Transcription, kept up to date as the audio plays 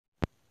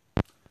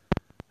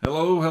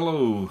Hello,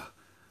 hello.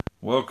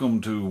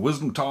 Welcome to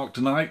Wisdom Talk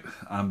tonight.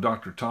 I'm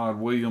Dr. Todd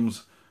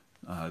Williams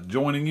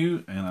joining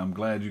you, and I'm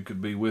glad you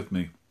could be with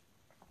me.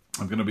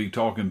 I'm going to be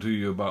talking to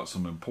you about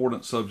some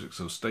important subjects,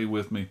 so stay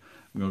with me.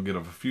 I'm going to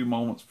get a few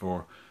moments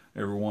for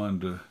everyone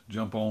to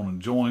jump on and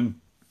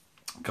join.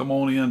 Come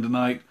on in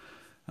tonight.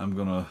 I'm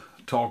going to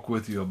talk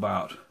with you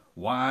about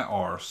why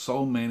are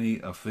so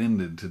many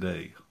offended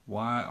today?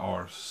 Why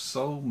are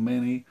so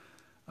many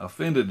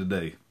offended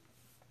today?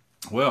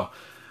 Well,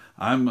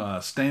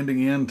 I'm standing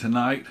in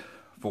tonight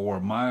for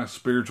my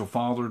spiritual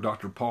father,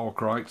 Dr. Paul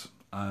Kreitz.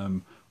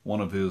 I'm one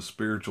of his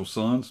spiritual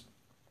sons,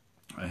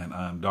 and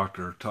I'm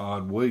Dr.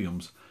 Todd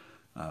Williams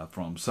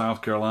from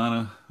South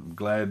Carolina. I'm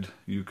glad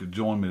you could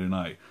join me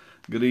tonight.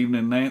 Good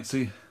evening,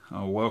 Nancy.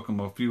 I'll welcome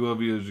a few of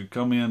you as you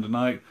come in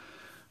tonight.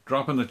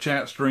 Drop in the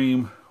chat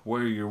stream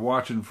where you're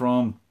watching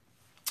from.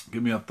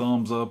 Give me a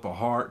thumbs up, a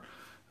heart.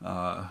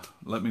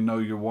 Let me know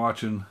you're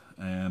watching,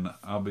 and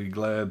I'll be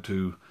glad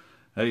to.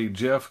 Hey,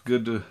 Jeff,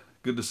 good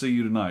to see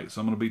you tonight.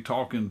 So I'm going to be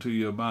talking to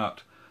you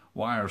about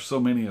why are so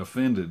many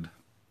offended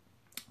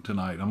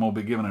tonight. I'm going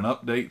to be giving an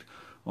update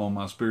on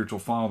my spiritual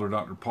father,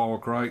 Dr. Paul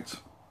Kreitz,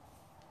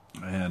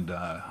 and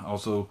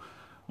also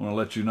want to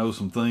let you know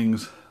some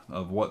things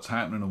of what's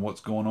happening and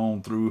what's going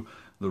on through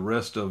the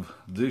rest of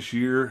this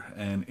year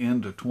and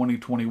into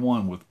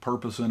 2021 with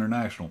Purpose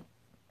International.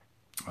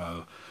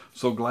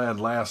 So glad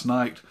last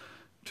night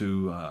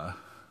to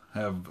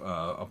have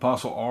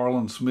Apostle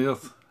Arlen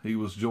Smith. He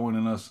was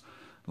joining us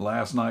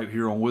last night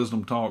here on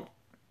Wisdom Talk.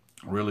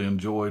 Really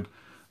enjoyed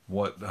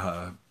what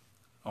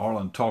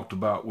Arlen talked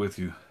about with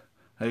you.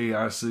 Hey,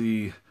 I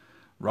see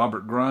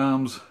Robert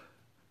Grimes,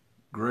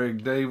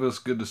 Greg Davis,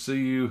 good to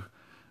see you.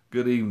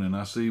 Good evening.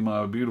 I see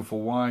my beautiful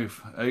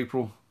wife,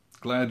 April.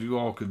 Glad you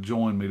all could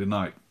join me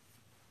tonight.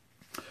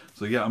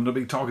 So yeah, I'm going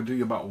to be talking to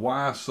you about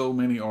why so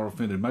many are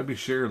offended. Maybe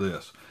share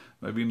this.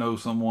 Maybe you know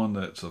someone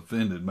that's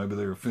offended. Maybe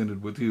they're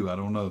offended with you. I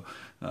don't know.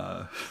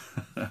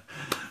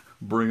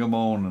 Bring them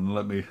on and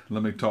let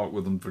me talk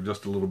with them for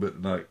just a little bit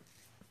tonight.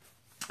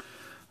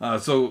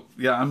 So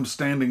yeah, I'm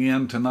standing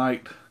in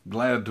tonight.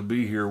 Glad to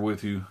be here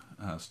with you.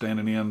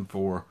 Standing in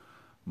for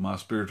my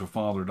spiritual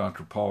father,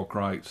 Dr. Paul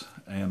Kreitz,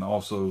 and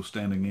also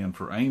standing in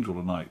for Angel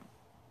tonight.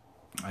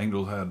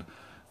 Angel had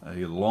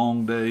a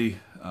long day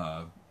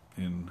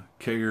in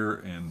care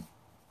and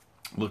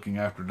looking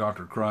after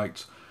Dr.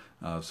 Kreitz.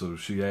 So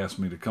she asked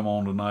me to come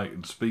on tonight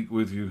and speak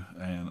with you,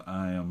 and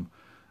I am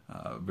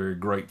very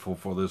grateful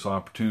for this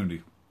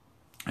opportunity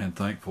and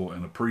thankful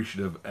and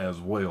appreciative as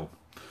well.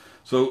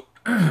 So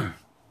I'm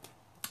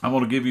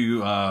going to give you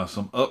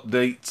some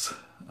updates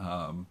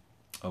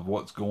of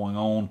what's going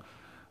on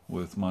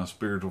with my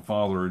spiritual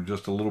father in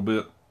just a little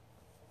bit,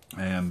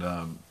 and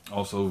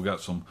also we've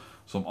got some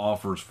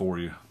offers for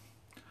you.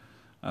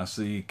 I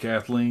see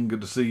Kathleen,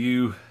 good to see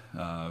you.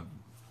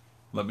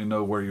 Let me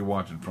know where you're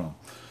watching from.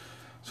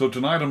 So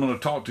tonight I'm going to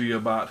talk to you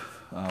about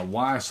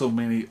why so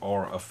many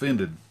are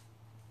offended.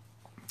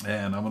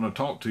 And I'm going to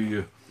talk to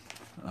you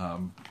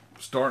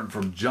starting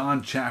from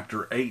John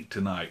chapter 8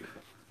 tonight.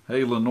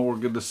 Hey, Lenore,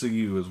 good to see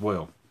you as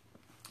well.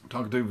 I'm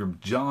talking to you from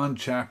John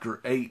chapter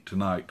 8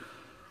 tonight.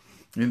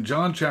 In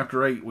John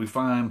chapter 8, we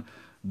find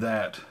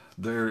that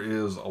there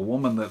is a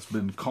woman that's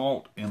been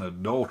caught in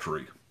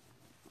adultery.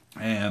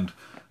 And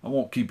I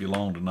won't keep you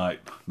long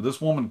tonight.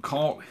 This woman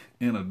caught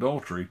in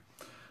adultery,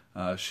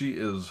 she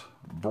is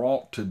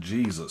brought to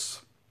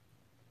Jesus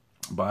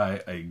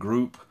by a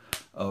group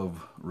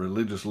of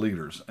religious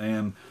leaders.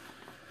 And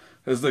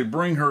as they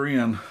bring her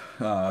in,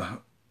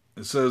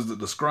 it says that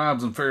the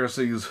scribes and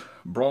Pharisees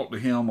brought to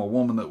him a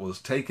woman that was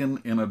taken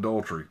in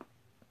adultery.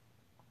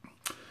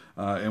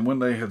 And when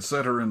they had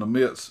set her in the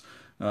midst,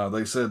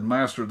 they said,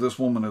 "Master, this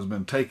woman has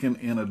been taken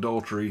in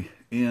adultery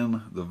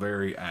in the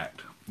very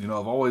act." You know,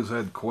 I've always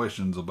had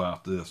questions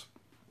about this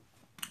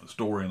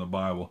story in the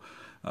Bible.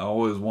 I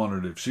always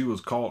wondered if she was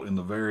caught in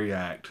the very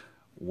act,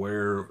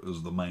 where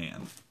is the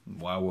man?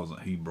 Why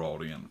wasn't he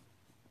brought in?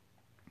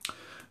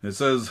 It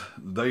says,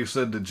 they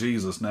said to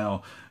Jesus,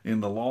 now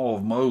in the law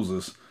of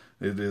Moses,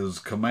 it is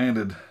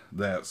commanded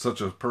that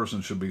such a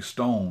person should be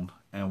stoned.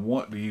 And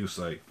what do you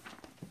say?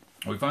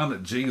 We find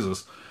that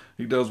Jesus,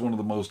 he does one of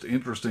the most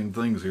interesting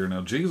things here.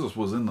 Now, Jesus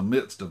was in the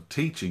midst of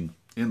teaching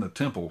in the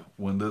temple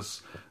when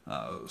this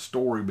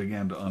story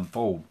began to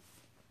unfold.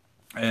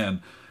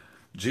 And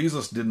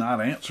Jesus did not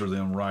answer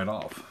them right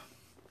off.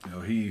 You know,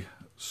 he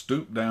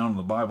stooped down.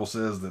 The Bible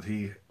says that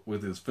he,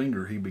 with his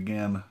finger, he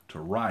began to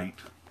write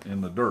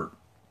in the dirt.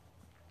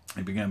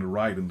 He began to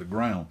write in the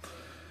ground.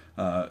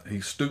 He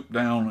stooped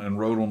down and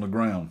wrote on the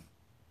ground.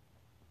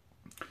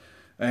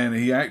 And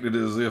he acted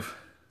as if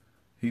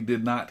he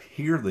did not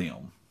hear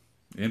them.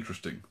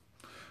 Interesting.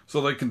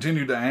 So they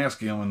continued to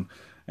ask him,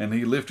 and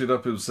he lifted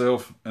up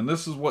himself. And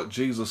this is what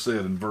Jesus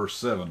said in verse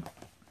 7.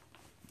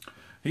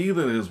 He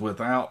that is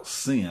without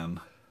sin,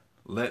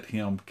 let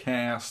him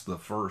cast the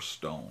first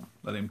stone.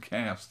 Let him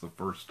cast the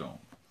first stone.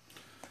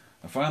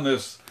 I find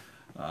this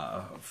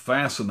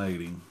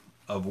fascinating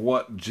of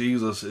what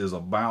Jesus is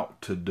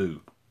about to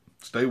do.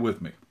 Stay with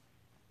me.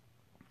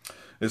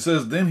 It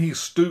says, then he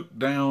stooped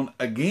down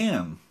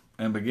again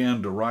and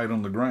began to write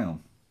on the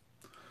ground.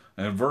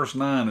 And verse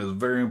 9 is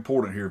very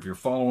important here. If you're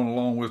following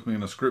along with me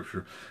in the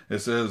scripture, it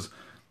says,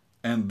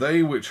 and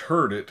they which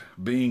heard it,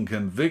 being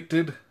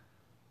convicted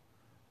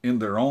in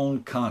their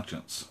own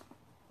conscience.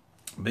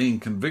 Being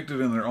convicted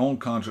in their own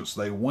conscience,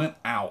 they went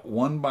out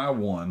one by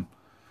one,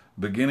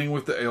 beginning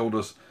with the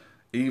eldest,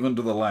 even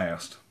to the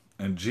last.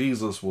 And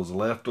Jesus was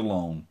left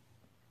alone,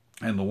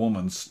 and the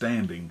woman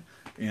standing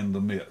in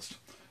the midst.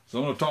 So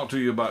I'm going to talk to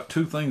you about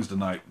two things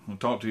tonight. I'm going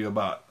to talk to you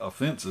about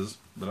offenses,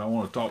 but I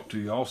want to talk to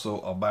you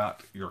also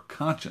about your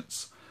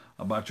conscience.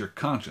 About your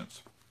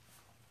conscience.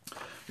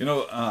 You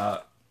know,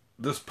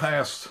 this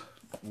past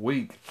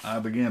week I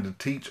began to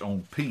teach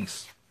on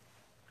peace.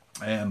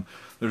 And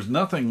there's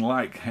nothing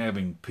like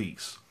having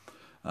peace.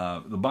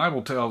 The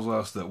Bible tells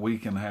us that we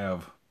can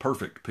have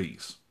perfect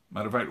peace.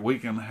 Matter of fact, we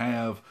can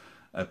have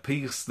a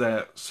peace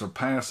that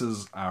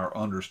surpasses our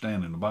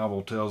understanding. The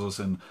Bible tells us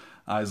in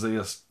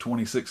Isaiah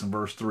 26 and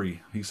verse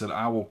 3, he said,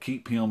 I will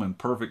keep him in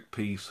perfect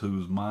peace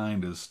whose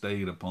mind is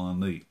stayed upon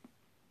thee.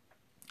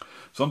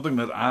 Something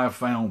that I've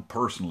found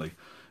personally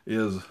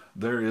is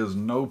there is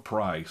no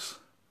price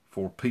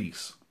for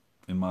peace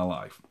in my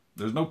life.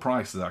 There's no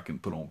price that I can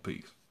put on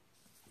peace.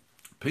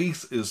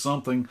 Peace is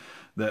something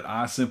that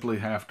I simply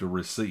have to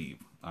receive.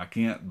 I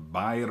can't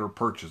buy it or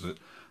purchase it.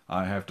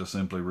 I have to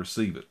simply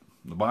receive it.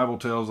 The Bible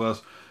tells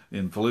us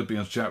in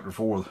Philippians chapter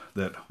 4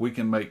 that we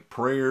can make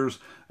prayers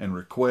and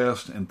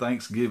requests and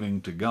thanksgiving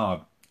to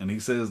God. And he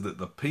says that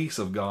the peace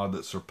of God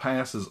that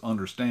surpasses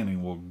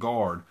understanding will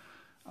guard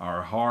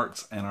our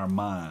hearts and our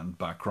mind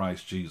by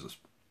Christ Jesus.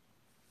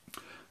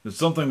 There's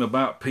something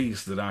about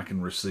peace that I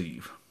can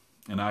receive,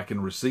 and I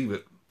can receive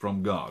it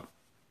from God.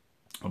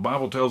 The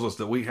Bible tells us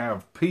that we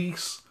have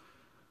peace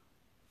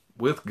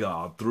with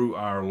God through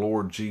our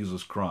Lord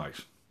Jesus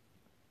Christ.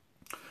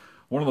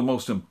 One of the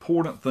most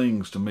important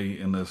things to me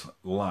in this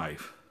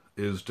life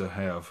is to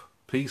have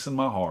peace in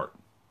my heart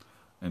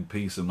and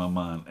peace in my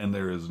mind. And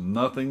there is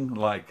nothing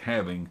like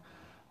having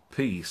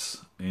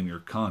peace in your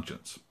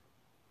conscience.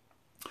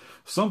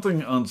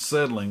 Something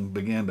unsettling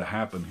began to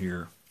happen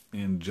here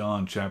in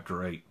John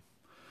chapter 8.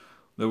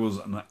 There was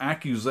an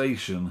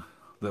accusation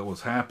that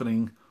was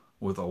happening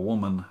with a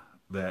woman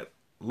that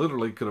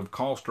literally could have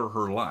cost her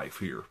her life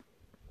here,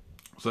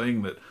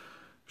 saying that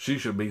she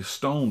should be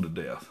stoned to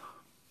death.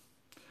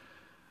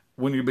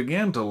 When you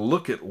begin to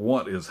look at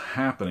what is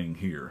happening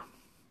here,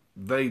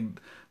 the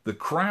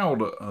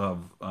crowd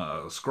of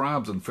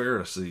scribes and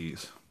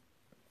Pharisees,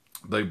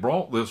 they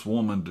brought this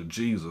woman to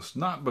Jesus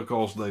not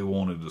because they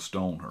wanted to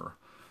stone her,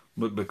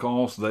 but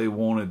because they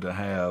wanted to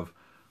have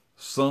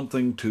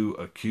something to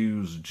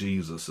accuse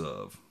Jesus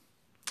of.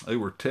 They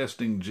were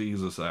testing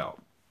Jesus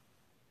out.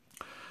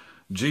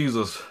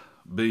 Jesus,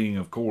 being,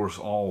 of course,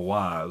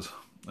 all-wise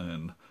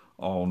and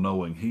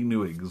all-knowing, he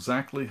knew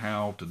exactly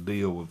how to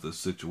deal with this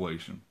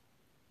situation.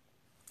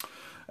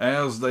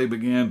 As they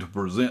began to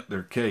present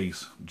their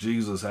case,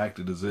 Jesus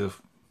acted as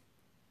if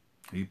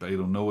he paid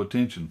them no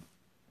attention.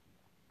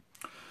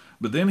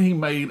 But then he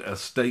made a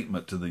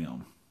statement to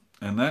them.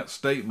 And that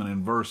statement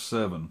in verse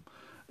 7,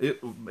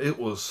 it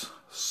was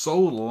so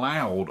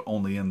loud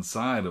on the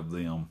inside of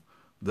them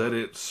that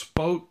it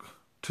spoke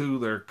to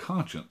their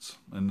conscience.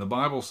 And the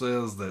Bible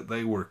says that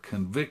they were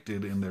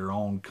convicted in their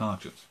own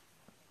conscience.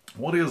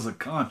 What is a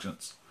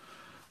conscience?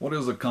 What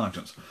is a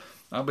conscience?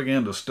 I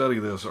began to study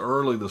this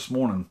early this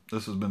morning.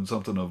 This has been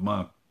something of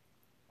my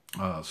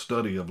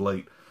study of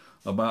late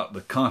about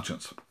the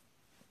conscience.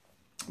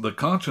 The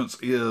conscience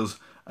is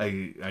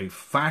a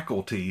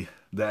faculty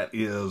that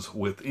is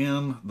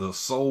within the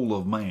soul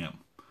of man.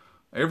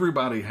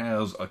 Everybody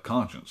has a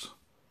conscience,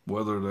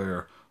 whether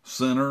they're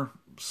sinner,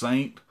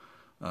 saint,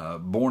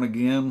 born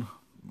again,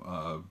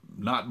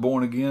 not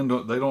born again.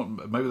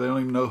 Maybe they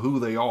don't even know who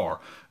they are.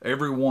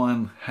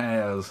 Everyone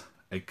has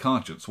a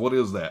conscience. What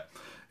is that?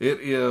 It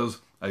is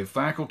a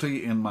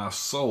faculty in my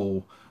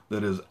soul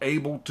that is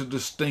able to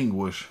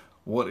distinguish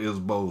what is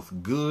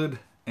both good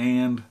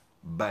and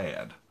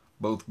bad.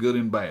 Both good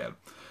and bad.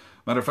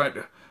 Matter of fact,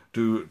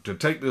 to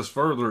take this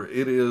further,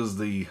 it is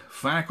the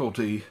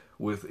faculty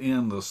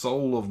within the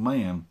soul of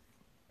man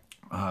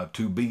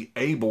to be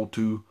able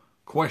to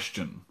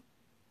question.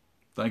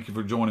 Thank you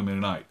for joining me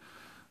tonight.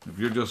 If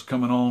you're just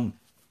coming on,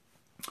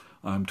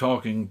 I'm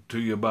talking to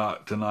you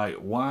about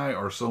tonight, why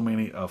are so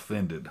many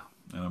offended?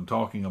 And I'm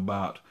talking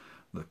about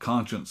the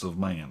conscience of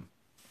man.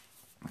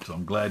 So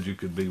I'm glad you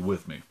could be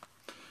with me.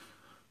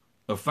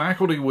 A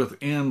faculty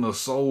within the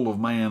soul of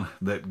man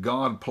that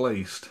God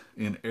placed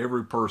in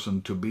every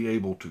person to be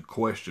able to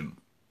question.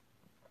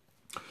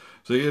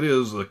 See, it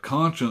is the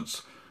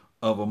conscience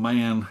of a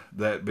man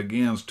that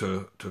begins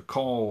to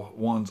call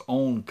one's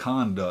own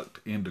conduct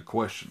into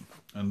question.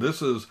 And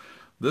this is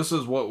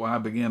what I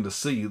began to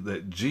see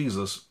that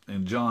Jesus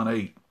in John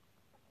 8,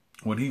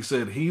 when he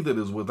said, "He that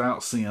is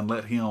without sin,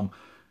 let him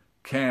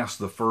cast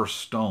the first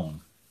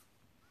stone."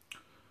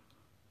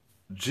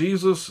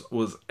 Jesus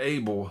was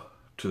able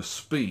to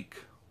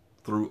speak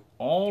through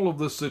all of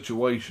this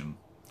situation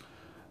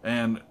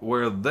And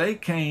where they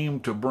came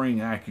to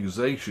bring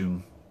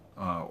accusation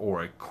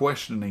or a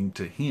questioning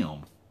to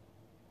him,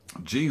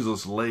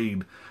 Jesus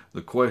laid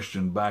the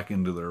question back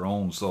into their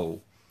own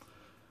soul.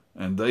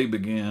 And they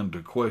began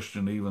to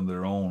question even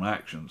their own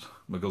actions,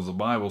 because the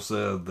Bible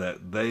said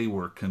that they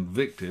were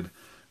convicted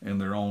in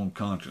their own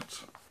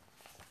conscience.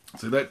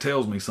 See, that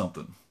tells me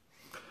something.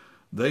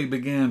 They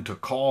began to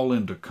call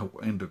into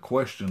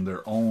question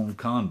their own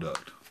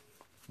conduct.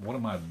 What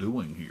am I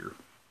doing here?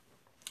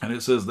 And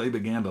it says they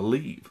began to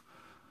leave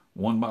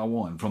one by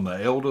one, from the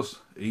eldest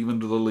even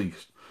to the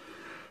least.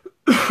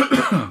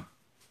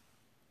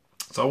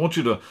 So I want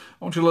you to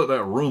let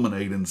that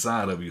ruminate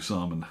inside of you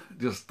some, and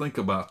just think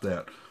about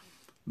that.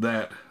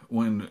 That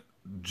when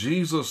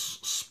Jesus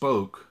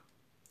spoke,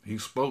 he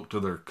spoke to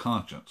their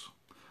conscience.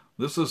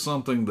 This is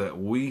something that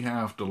we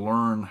have to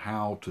learn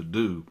how to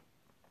do,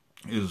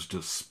 is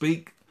to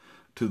speak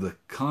to the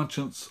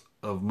conscience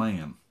of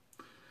man.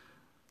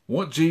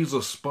 What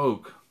Jesus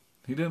spoke,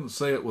 he didn't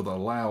say it with a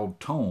loud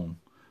tone,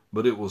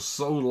 but it was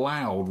so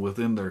loud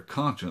within their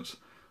conscience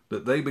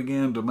that they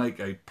began to make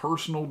a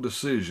personal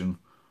decision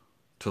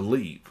to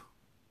leave.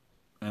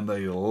 And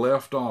they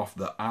left off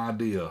the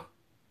idea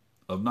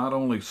of not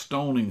only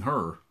stoning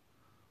her,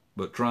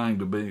 but trying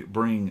to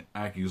bring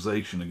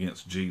accusation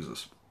against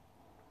Jesus.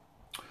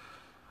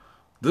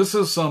 This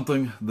is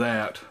something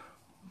that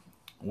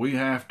we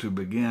have to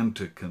begin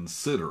to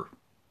consider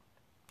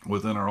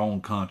within our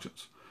own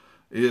conscience.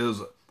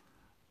 Is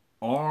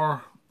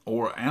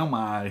am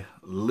I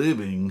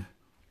living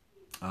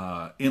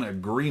in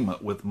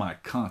agreement with my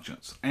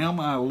conscience? Am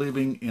I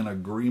living in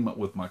agreement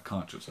with my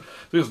conscience?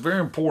 It's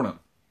very important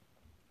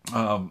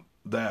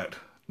that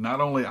not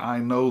only I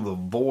know the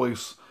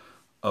voice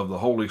of the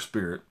Holy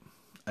Spirit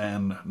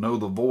and know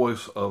the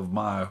voice of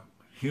my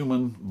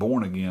human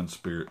born-again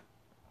spirit,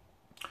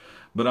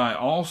 but I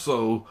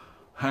also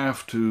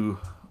have to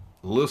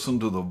listen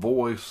to the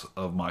voice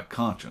of my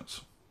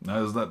conscience.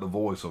 Now, is that the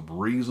voice of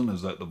reason?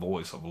 Is that the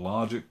voice of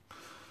logic?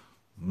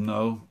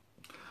 No.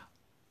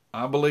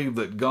 I believe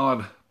that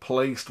God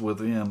placed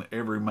within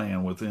every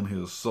man, within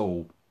his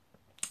soul,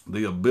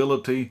 the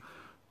ability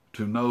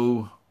to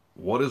know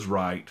what is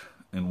right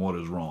and what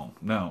is wrong.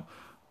 Now,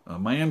 a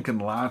man can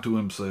lie to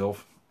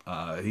himself.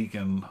 He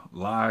can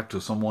lie to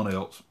someone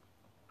else.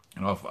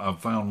 And I've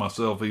found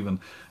myself even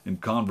in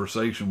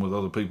conversation with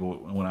other people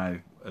when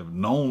I have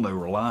known they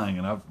were lying,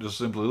 and I've just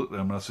simply looked at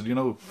them and I said,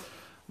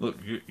 look,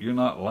 you're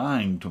not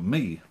lying to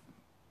me.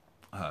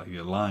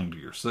 You're lying to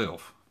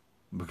yourself,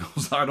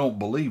 because I don't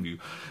believe you.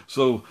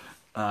 So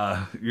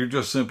you're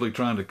just simply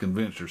trying to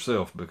convince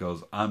yourself,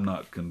 because I'm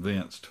not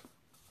convinced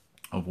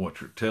of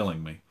what you're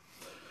telling me.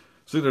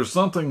 See, there's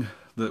something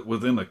that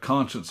within the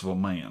conscience of a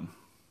man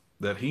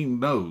that he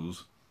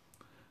knows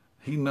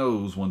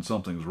when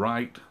something's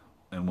right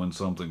and when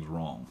something's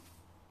wrong.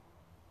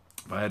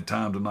 If I had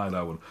time tonight,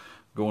 I would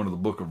go into the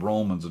book of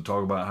Romans and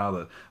talk about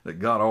how that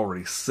God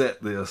already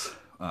set this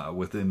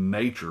within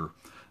nature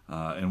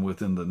and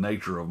within the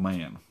nature of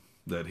man,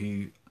 that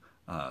he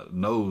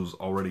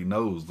already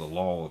knows the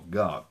law of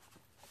God.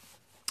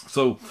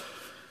 So,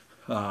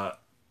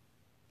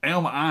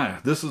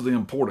 this is the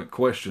important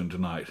question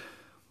tonight,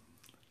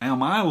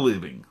 am I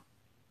living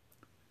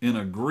in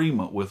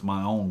agreement with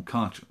my own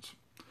conscience?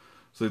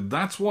 See,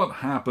 that's what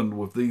happened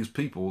with these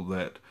people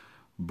that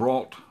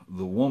brought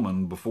the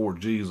woman before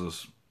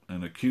Jesus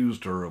and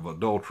accused her of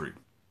adultery.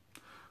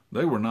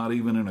 They were not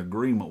even in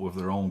agreement with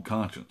their own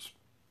conscience.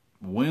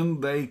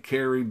 When they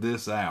carried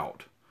this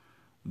out,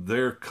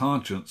 their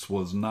conscience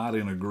was not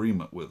in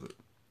agreement with it.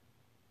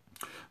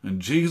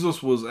 And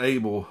Jesus was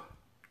able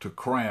to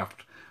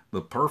craft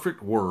the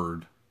perfect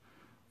word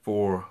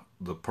for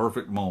the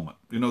perfect moment.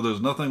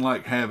 There's nothing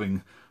like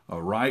having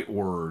a right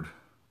word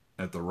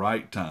at the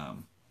right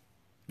time.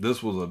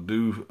 This was a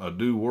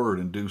due word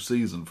in due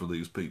season for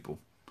these people,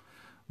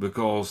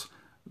 because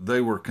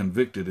they were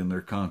convicted in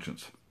their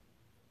conscience.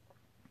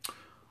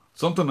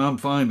 Something I'm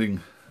finding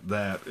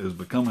that is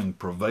becoming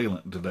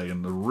prevalent today,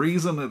 and the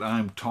reason that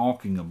I'm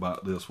talking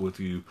about this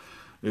with you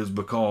is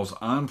because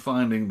I'm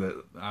finding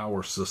that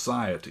our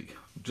society,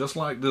 just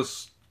like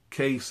this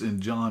case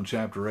in John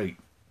chapter 8,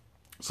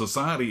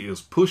 society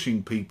is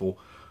pushing people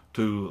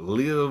to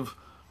live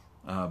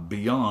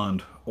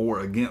beyond or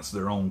against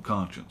their own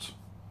conscience.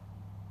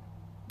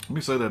 Let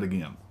me say that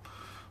again.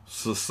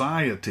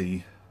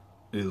 Society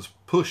is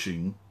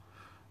pushing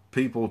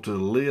people to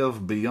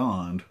live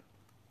beyond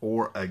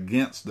or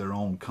against their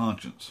own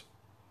conscience.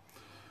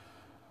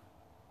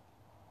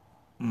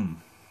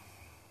 I'm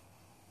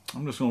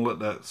just going to let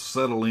that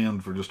settle in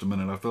for just a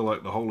minute. I feel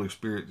like the Holy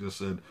Spirit just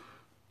said,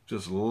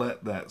 just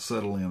let that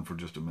settle in for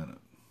just a minute.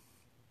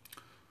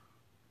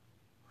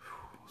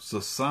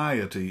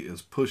 Society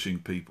is pushing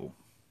people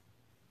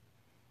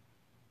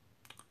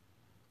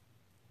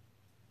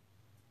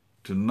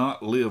to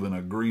not live in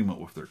agreement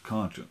with their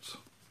conscience.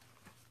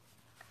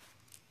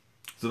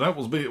 So that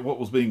was what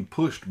was being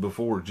pushed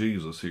before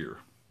Jesus here.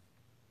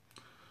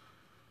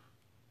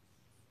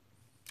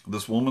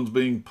 This woman's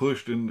being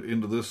pushed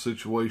into this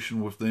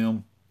situation with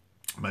them.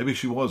 Maybe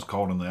she was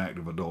caught in the act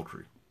of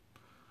adultery.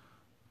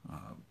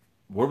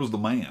 Where was the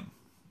man?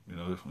 You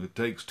know, it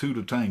takes two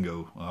to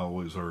tango, I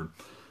always heard.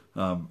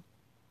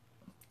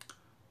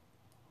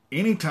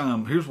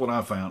 Anytime, here's what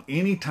I found,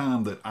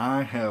 anytime that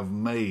I have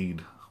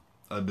made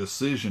a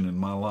decision in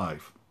my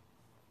life,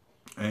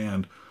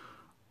 and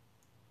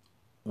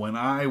when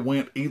I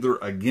went either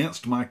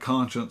against my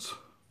conscience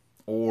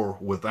or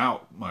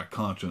without my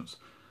conscience,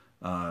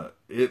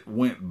 it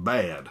went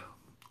bad.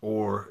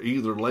 Or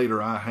either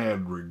later I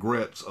had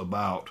regrets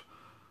about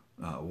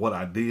what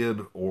I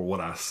did or what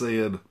I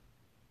said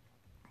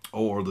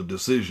or the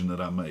decision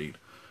that I made.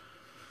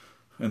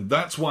 And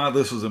that's why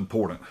this is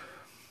important.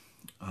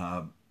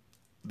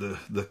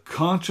 The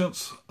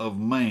conscience of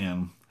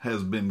man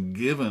has been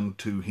given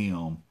to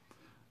him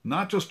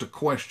not just to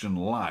question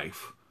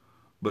life,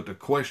 but to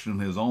question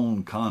his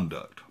own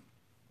conduct.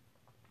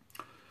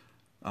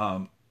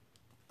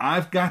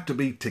 I've got to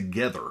be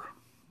together.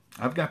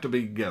 I've got to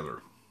be together.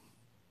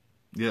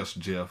 Yes,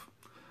 Jeff,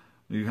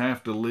 you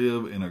have to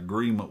live in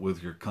agreement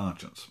with your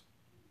conscience.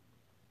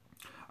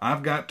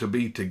 I've got to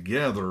be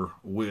together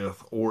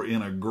with or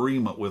in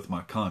agreement with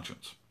my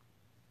conscience.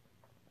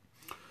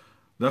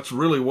 That's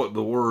really what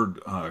the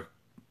word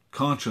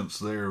conscience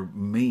there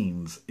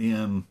means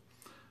in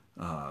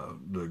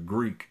the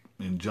Greek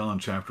in John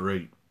chapter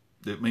 8.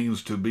 It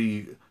means to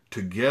be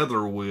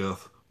together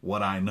with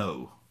what I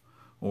know,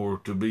 or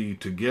to be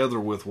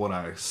together with what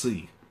I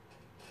see.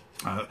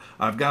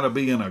 I've got to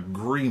be in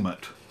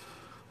agreement.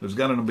 There's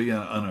got to be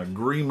an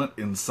agreement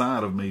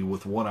inside of me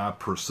with what I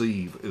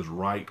perceive is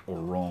right or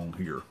wrong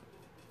here.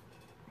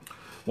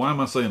 Why am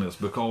I saying this?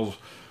 Because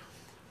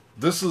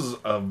this is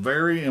a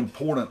very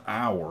important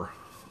hour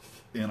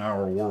in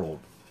our world.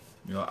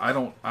 You know,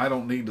 I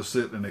don't need to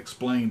sit and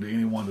explain to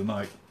anyone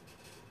tonight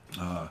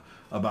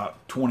about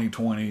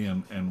 2020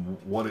 and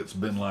what it's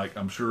been like.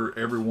 I'm sure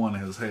everyone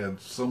has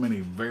had so many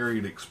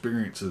varied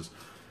experiences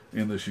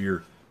in this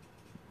year.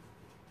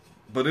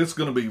 But it's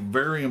going to be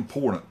very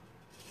important,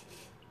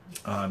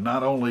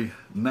 not only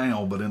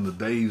now, but in the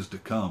days to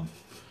come,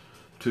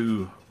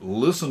 to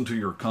listen to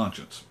your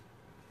conscience.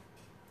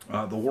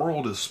 The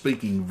world is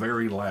speaking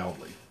very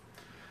loudly.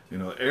 You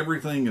know,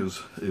 everything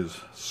is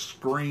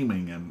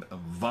screaming and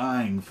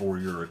vying for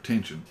your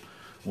attention,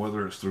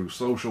 whether it's through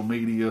social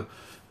media,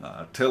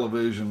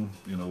 television,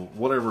 you know,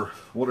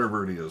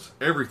 whatever it is.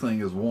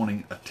 Everything is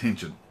wanting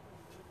attention.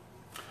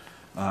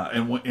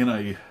 And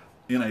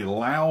in a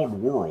loud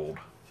world,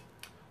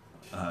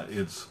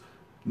 it's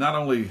not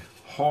only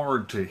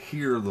hard to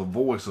hear the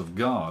voice of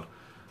God,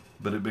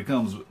 but it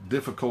becomes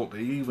difficult to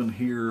even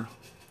hear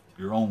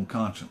your own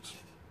conscience.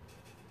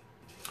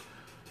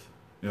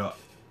 You know,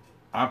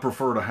 I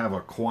prefer to have a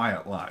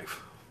quiet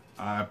life.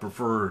 I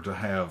prefer to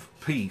have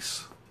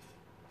peace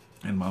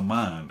in my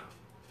mind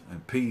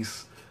and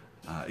peace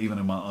even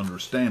in my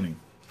understanding.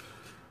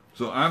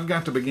 So I've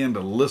got to begin to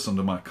listen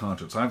to my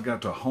conscience. I've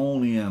got to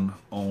hone in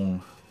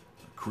on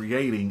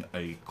creating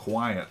a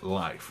quiet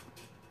life.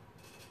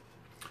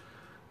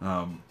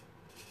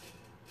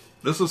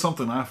 This is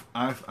something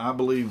I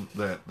believe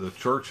that the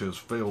church has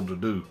failed to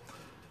do.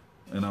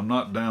 And I'm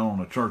not down on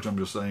the church. I'm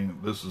just saying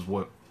this is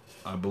what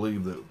I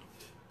believe that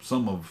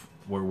some of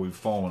where we've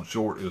fallen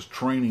short is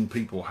training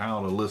people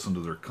how to listen to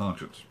their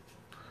conscience.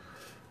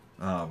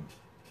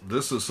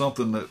 This is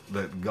something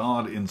that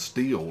God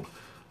instilled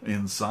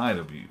inside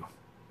of you.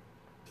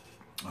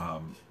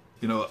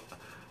 You know,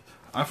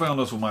 I found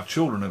this with my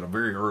children at a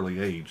very early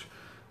age.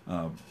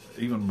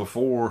 Even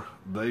before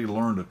they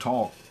learned to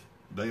talk,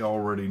 they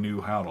already knew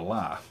how to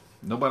lie.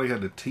 Nobody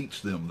had to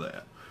teach them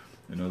that.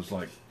 You know, it's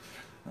like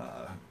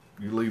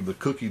you leave the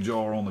cookie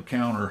jar on the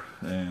counter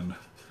and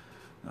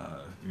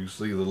you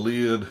see the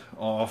lid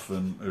off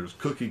and there's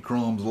cookie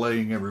crumbs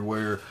laying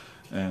everywhere,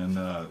 and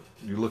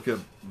you look at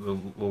the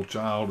little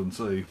child and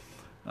say,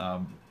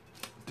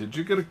 did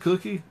you get a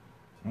cookie?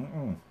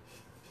 Mm-mm.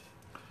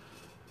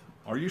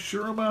 Are you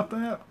sure about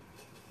that?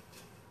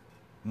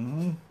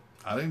 Mm-hmm.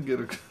 I didn't get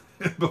a...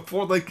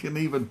 Before they can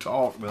even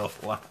talk, they'll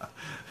lie.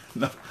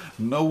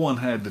 No one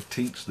had to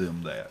teach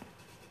them that.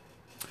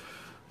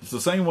 It's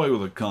the same way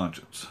with a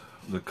conscience.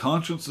 The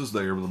conscience is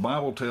there, but the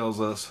Bible tells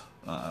us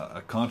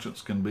a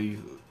conscience can be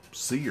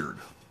seared.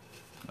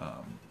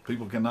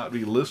 People cannot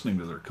be listening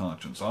to their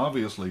conscience.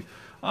 Obviously,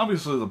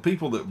 the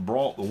people that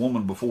brought the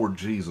woman before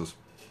Jesus,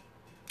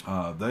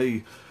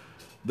 they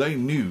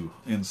knew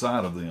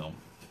inside of them,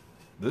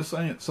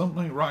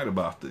 something ain't right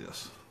about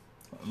this.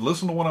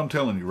 Listen to what I'm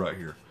telling you right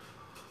here.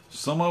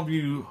 Some of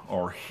you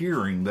are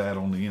hearing that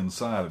on the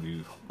inside of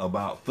you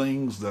about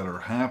things that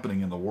are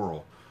happening in the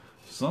world.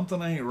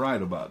 Something ain't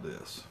right about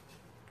this.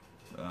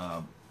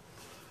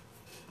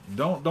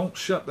 Don't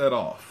shut that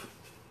off.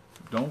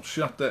 Don't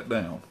shut that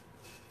down.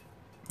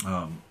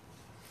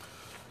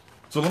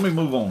 So let me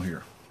move on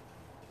here,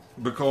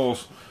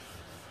 because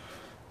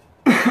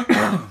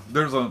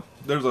there's a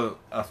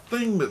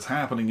thing that's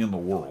happening in the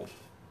world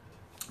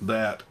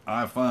that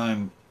I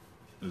find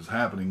is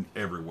happening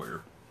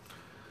everywhere.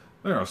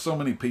 There are so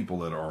many people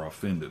that are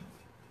offended.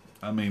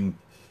 I mean,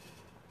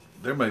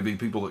 there may be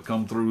people that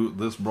come through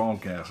this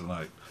broadcast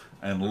tonight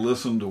and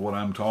listen to what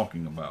I'm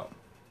talking about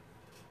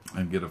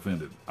and get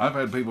offended. I've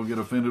had people get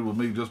offended with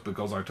me just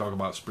because I talk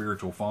about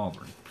spiritual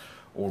fathering,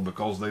 or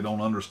because they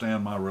don't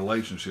understand my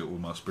relationship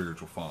with my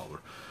spiritual father.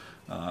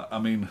 I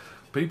mean,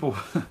 people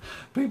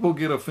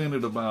get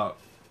offended about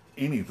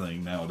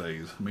anything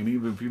nowadays. I mean,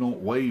 even if you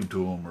don't wave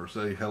to them or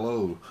say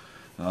hello.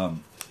 I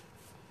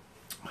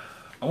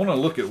want to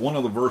look at one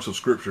other verse of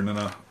Scripture, and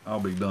then I'll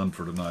be done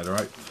for tonight, all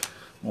right?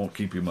 I won't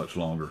keep you much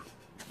longer.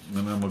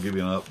 And then we'll give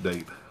you an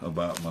update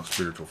about my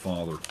spiritual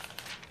father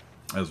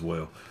as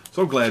well.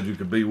 So glad you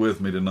could be with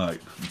me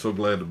tonight. I'm so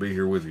glad to be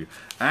here with you.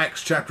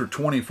 Acts chapter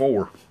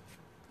 24.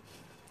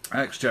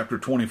 Acts chapter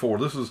 24.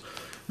 This is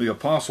the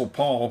Apostle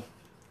Paul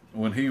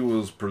when he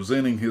was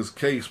presenting his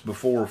case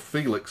before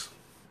Felix.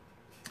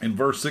 In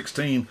verse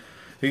 16,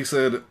 he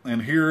said,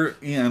 "And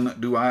herein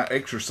do I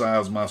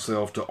exercise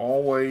myself to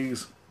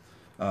always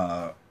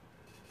have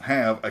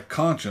a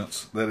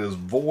conscience that is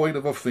void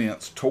of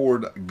offense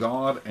toward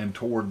God and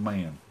toward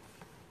man."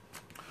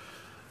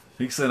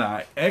 He said,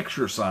 I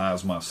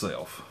exercise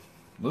myself.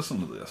 Listen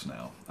to this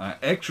now. I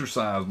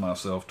exercise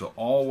myself to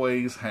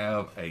always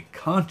have a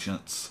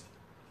conscience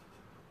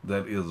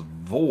that is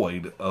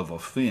void of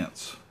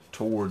offense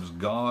towards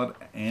God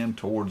and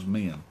towards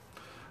men.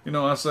 You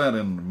know, I sat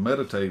and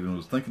meditated and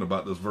was thinking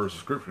about this verse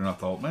of Scripture, and I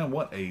thought, man,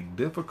 what a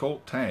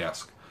difficult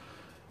task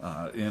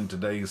in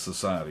today's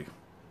society.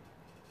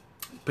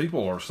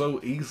 People are so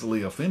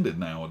easily offended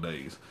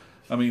nowadays.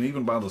 I mean,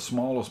 even by the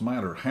smallest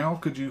matter. How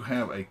could you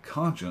have a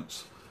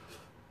conscience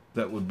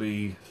that would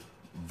be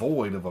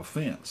void of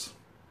offense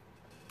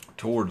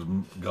towards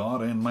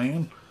God and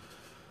man?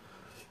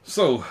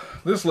 So,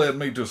 this led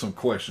me to some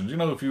questions. You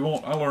know, if you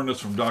want, I learned this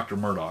from Dr.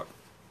 Murdoch,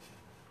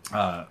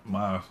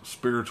 my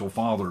spiritual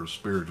father's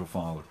spiritual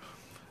father.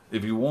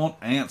 If you want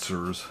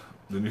answers,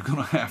 then you're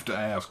going to have to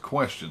ask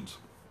questions.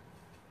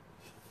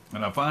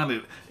 And I find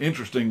it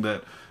interesting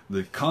that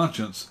the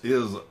conscience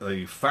is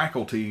a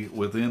faculty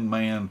within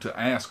man to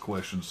ask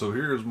questions. So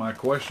here's my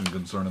question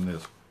concerning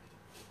this.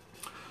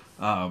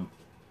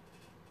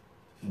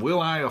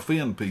 Will I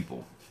offend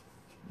people?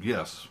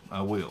 Yes,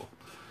 I will.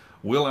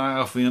 Will I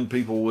offend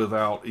people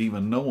without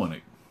even knowing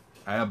it?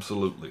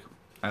 Absolutely.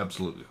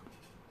 Absolutely.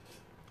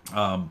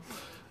 And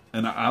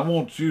I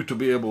want you to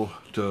be able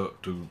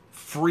to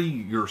free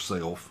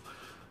yourself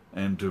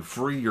and to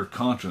free your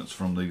conscience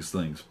from these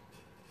things.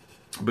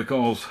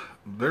 Because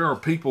there are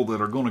people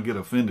that are going to get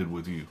offended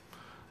with you,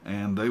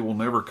 and they will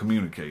never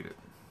communicate it.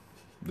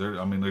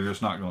 They're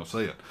just not going to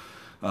say it.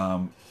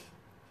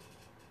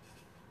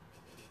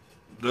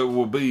 There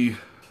will be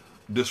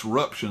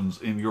disruptions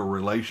in your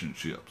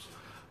relationships.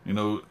 You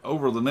know,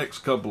 over the next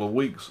couple of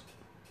weeks,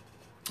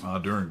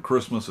 during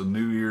Christmas and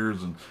New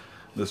Year's and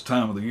this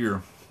time of the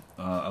year,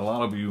 a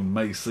lot of you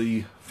may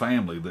see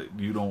family that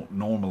you don't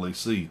normally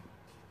see.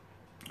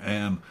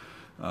 And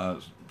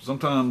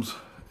sometimes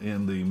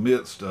in the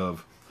midst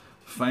of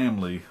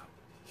family,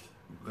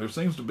 there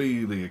seems to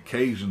be the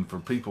occasion for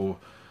people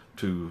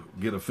to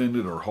get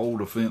offended or hold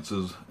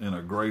offenses in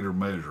a greater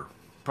measure,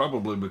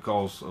 probably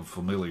because of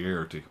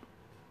familiarity.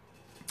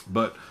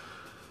 But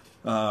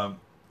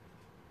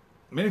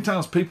many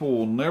times people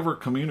will never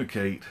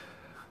communicate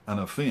an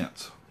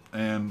offense,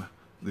 and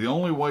the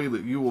only way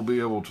that you will be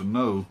able to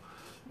know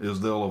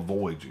is they'll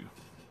avoid you.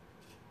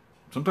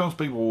 Sometimes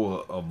people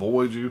will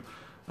avoid you.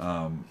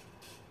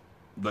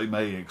 They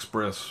may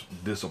express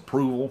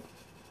disapproval,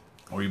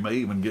 or you may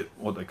even get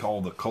what they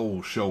call the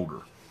cold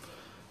shoulder.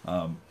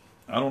 I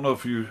don't know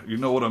if you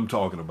know what I'm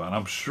talking about.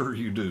 I'm sure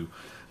you do.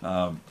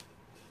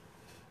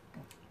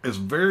 It's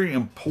very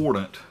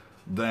important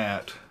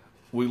that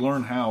we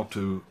learn how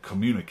to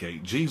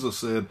communicate. Jesus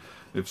said,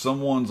 if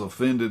someone's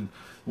offended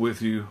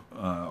with you,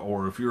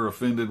 or if you're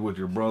offended with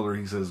your brother,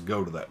 he says,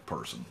 go to that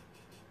person.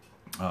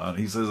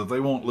 He says, if they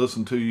won't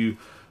listen to you,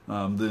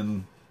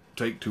 then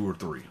take 2 or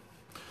 3.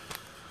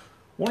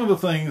 One of the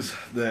things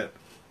that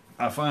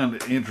I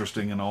find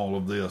interesting in all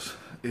of this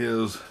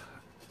is,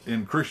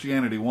 in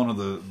Christianity, one of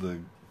the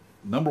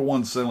number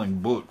one selling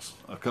books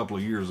a couple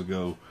of years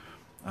ago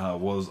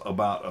was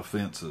about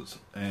offenses,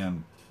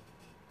 and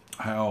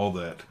how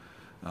that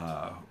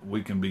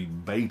we can be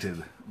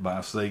baited by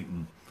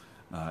Satan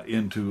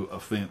into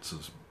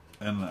offenses.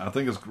 And I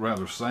think it's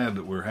rather sad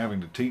that we're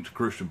having to teach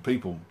Christian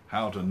people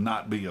how to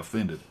not be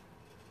offended.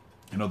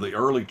 You know, the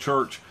early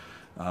church,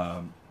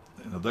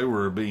 they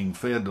were being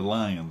fed to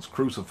lions,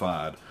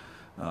 crucified,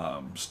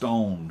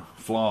 stoned,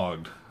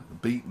 flogged,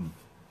 beaten,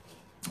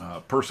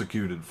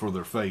 persecuted for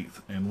their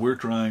faith. And we're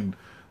trying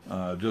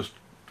just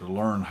to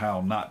learn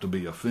how not to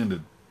be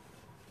offended.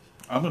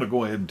 I'm going to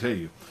go ahead and tell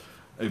you,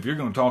 if you're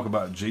going to talk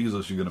about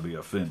Jesus, you're going to be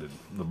offended.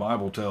 The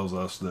Bible tells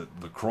us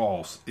that the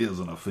cross is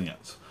an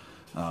offense.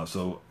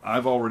 So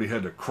I've already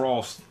had to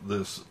cross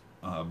this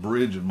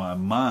bridge in my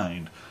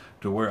mind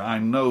to where I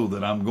know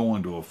that I'm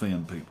going to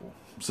offend people.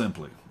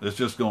 Simply. It's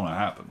just going to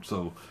happen.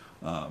 So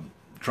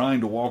trying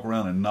to walk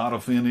around and not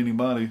offend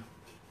anybody,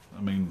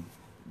 I mean,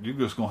 you're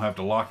just going to have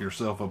to lock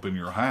yourself up in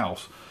your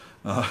house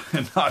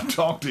and not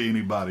talk to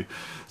anybody.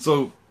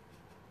 So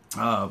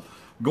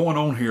going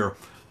on here.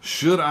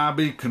 Should I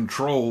be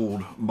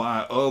controlled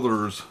by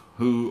others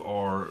who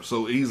are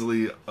so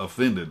easily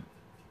offended?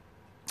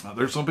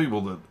 There's some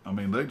people that, I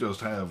mean, they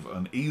just have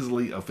an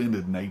easily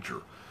offended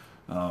nature.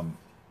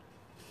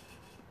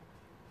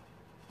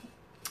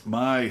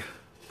 My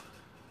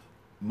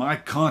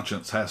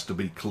conscience has to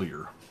be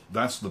clear.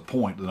 That's the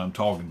point that I'm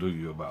talking to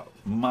you about.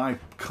 My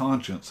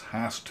conscience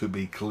has to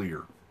be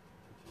clear.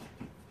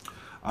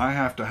 I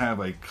have to have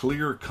a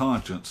clear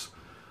conscience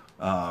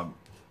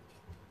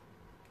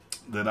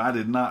that I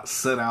did not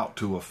set out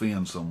to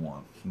offend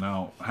someone.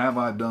 Now, have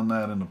I done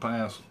that in the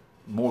past?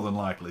 More than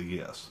likely,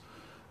 yes.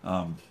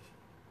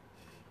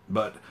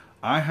 But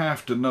I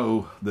have to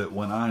know that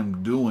when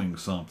I'm doing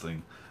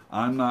something,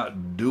 I'm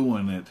not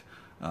doing it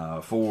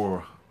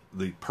for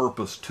the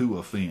purpose to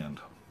offend.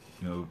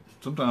 You know,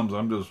 sometimes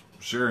I'm just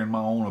sharing my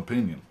own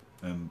opinion,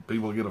 and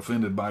people get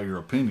offended by your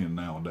opinion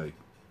nowadays.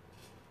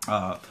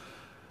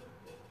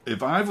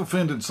 If I've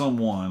offended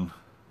someone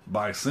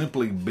by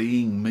simply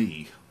being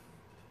me,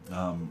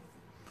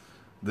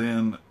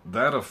 then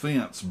that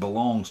offense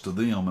belongs to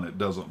them and it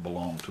doesn't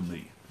belong to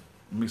me.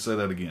 Let me say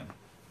that again.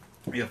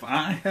 If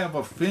I have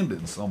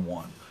offended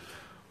someone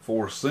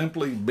for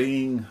simply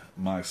being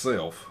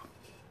myself,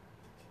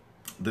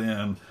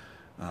 then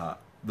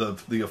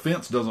the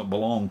offense doesn't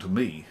belong to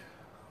me.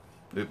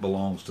 It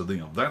belongs to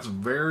them. That's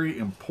very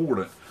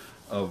important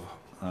of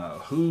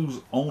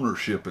whose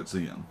ownership it's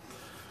in.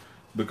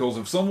 Because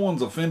if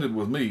someone's offended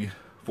with me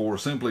for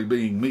simply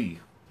being me,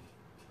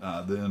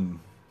 then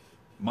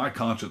my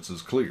conscience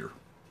is clear.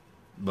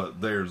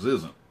 But theirs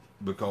isn't,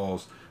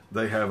 because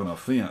they have an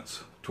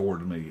offense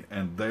toward me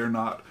and they're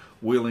not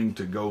willing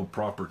to go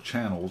proper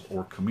channels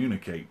or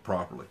communicate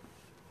properly.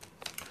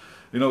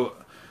 You know,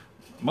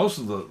 most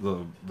of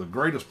the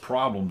greatest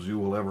problems you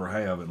will ever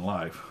have in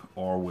life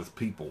are with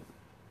people.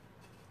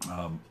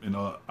 You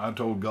know, I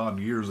told God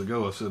years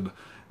ago, I said,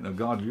 you know,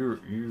 God,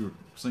 you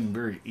seem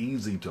very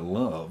easy to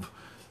love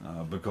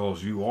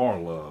because you are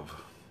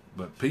love,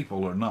 but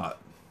people are not.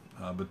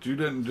 But you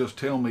didn't just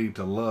tell me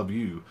to love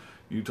you.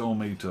 You told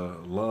me to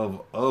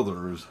love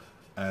others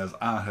as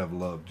I have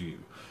loved you.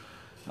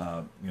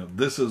 You know,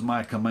 this is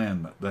my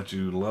commandment, that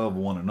you love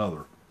one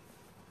another.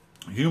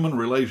 Human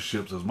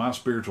relationships, as my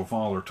spiritual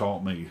father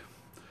taught me,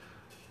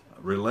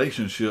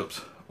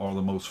 relationships are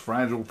the most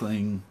fragile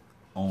thing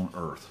on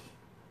earth.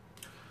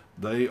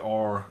 They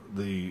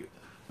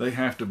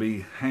have to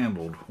be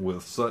handled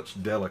with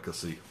such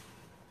delicacy.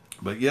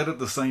 But yet at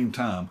the same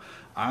time,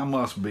 I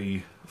must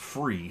be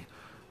free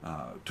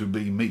to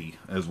be me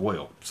as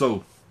well.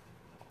 So,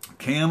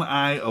 can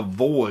I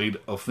avoid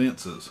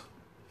offenses?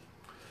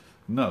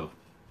 No,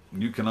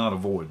 you cannot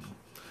avoid them.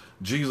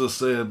 Jesus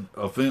said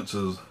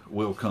offenses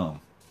will come.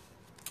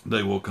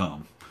 They will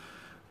come.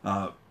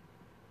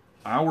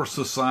 Our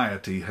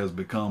society has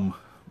become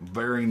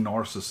very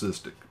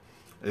narcissistic.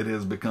 It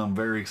has become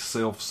very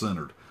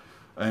self-centered.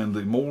 And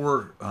the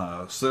more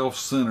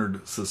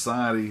self-centered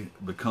society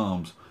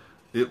becomes,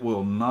 it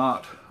will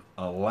not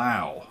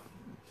allow,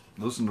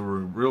 listen to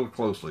me real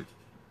closely,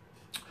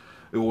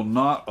 it will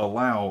not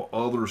allow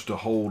others to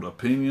hold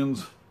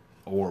opinions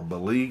or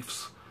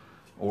beliefs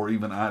or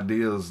even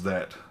ideas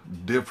that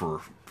differ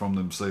from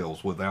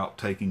themselves without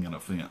taking an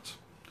offense.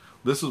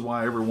 This is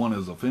why everyone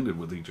is offended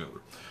with each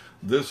other.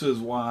 This is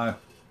why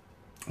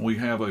we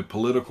have a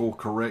political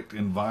correct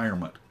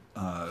environment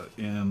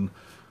in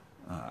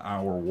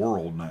our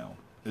world now,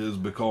 is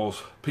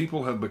because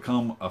people have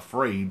become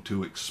afraid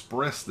to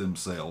express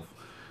themselves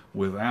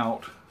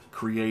without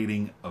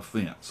creating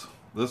offense.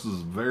 This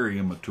is very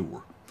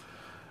immature.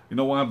 You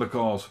know why?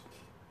 Because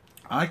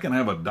I can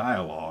have a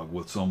dialogue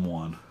with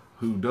someone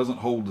who doesn't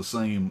hold the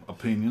same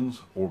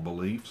opinions or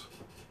beliefs,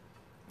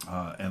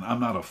 and I'm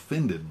not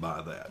offended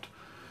by that.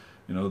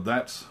 You know,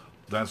 that's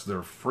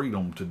their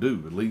freedom to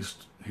do, at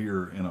least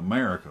here in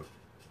America.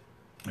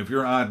 If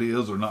your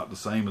ideas are not the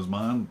same as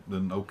mine,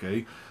 then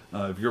okay.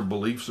 If your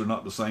beliefs are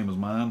not the same as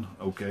mine,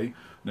 okay.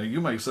 Now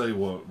you may say,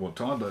 well,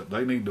 Todd,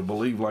 they need to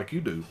believe like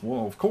you do.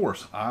 Well, of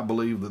course, I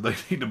believe that they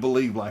need to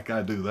believe like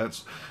I do.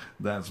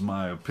 That's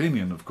my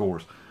opinion, of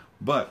course.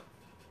 But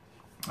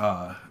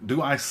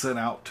do I set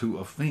out to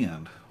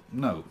offend?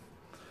 No.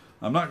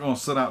 I'm not going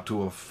to set out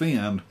to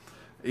offend,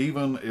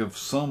 even if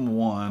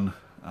someone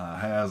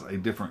has a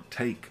different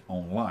take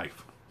on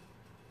life.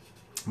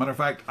 Matter of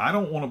fact, I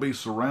don't want to be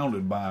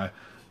surrounded by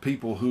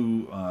people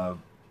who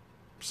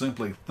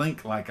simply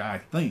think like I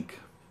think,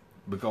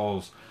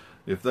 because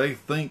if they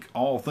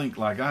all think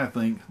like I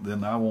think,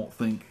 then I won't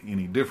think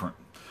any different.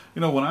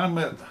 You know, when I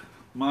met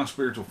my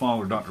spiritual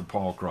father, Dr.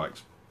 Paul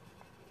Christ,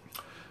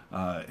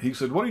 he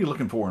said, what are you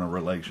looking for in a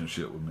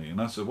relationship with me?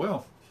 And I said,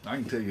 well, I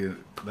can tell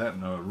you that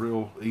in a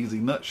real easy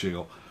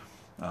nutshell.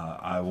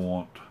 I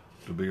want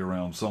to be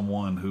around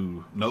someone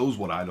who knows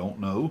what I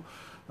don't know,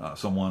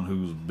 someone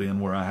who's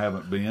been where I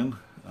haven't been,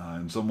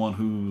 and someone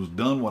who's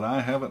done what I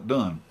haven't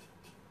done.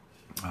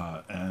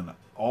 And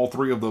all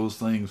three of those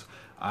things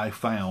I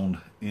found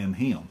in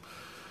him.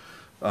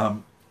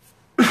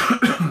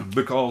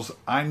 Because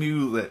I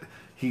knew that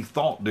he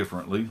thought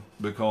differently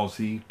because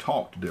he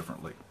talked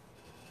differently.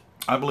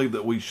 I believe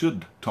that we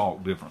should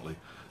talk differently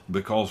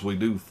because we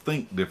do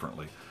think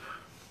differently.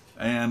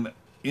 And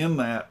in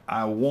that,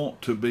 I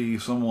want to be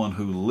someone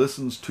who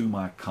listens to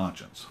my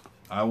conscience.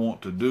 I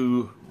want to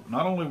do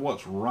not only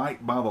what's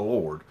right by the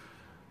Lord,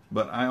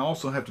 but I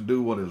also have to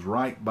do what is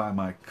right by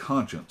my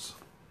conscience.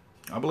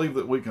 I believe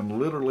that we can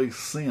literally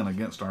sin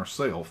against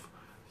ourselves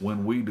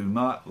when we do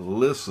not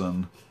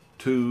listen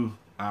to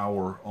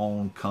our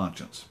own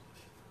conscience.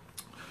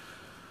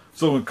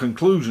 So in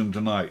conclusion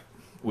tonight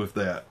with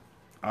that,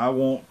 I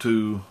want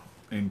to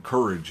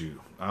encourage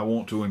you. I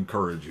want to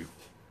encourage you.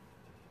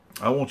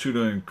 I want you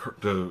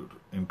to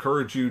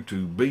encourage you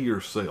to be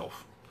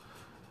yourself.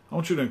 I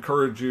want you to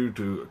encourage you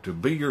to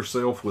be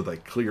yourself with a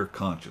clear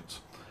conscience.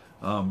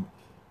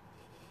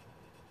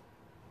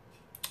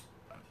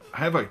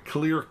 Have a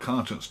clear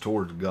conscience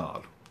towards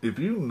God. If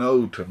you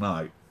know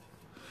tonight,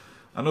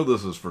 I know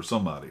this is for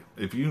somebody,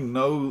 if you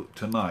know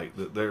tonight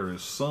that there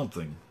is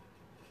something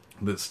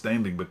that's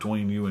standing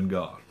between you and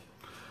God,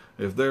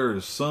 if there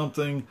is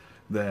something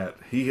that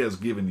He has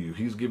given you,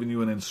 He's given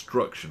you an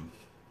instruction,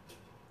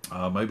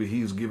 maybe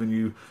He's given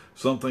you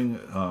something,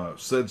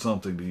 said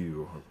something to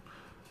you,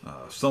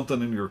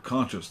 something in your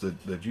conscience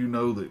that you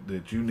know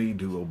that you need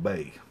to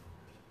obey.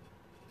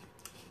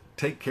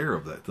 Take care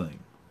of that thing.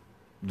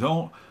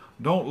 Don't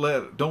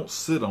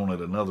sit on it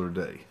another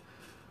day.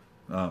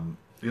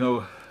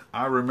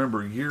 I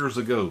remember years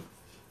ago,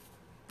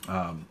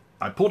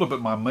 I pulled up at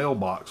my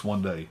mailbox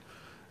one day,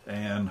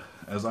 and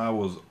as I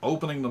was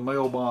opening the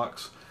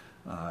mailbox,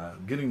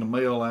 getting the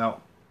mail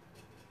out,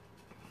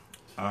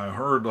 I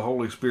heard the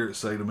Holy Spirit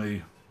say to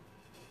me,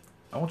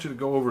 I want you to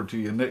go over to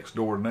your next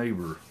door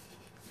neighbor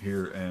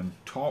here and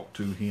talk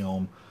to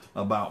him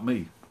about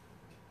me.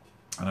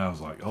 And I was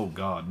like, oh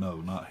God, no,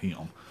 not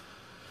him.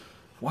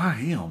 Why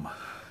him?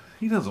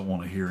 He doesn't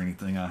want to hear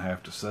anything I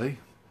have to say.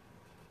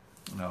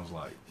 And I was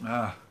like,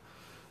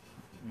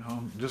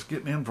 I'm just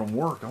getting in from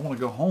work. I want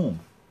to go home.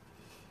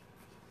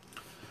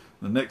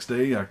 The next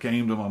day I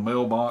came to my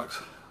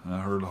mailbox and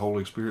I heard the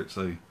Holy Spirit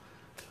say,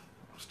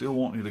 I still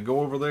want you to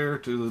go over there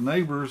to the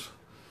neighbors.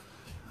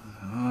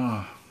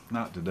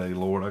 Not today,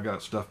 Lord. I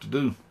got stuff to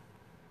do.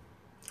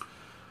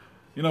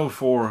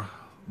 For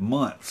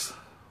months,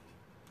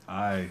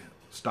 I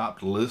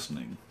stopped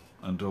listening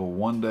until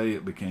one day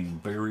it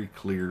became very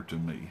clear to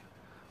me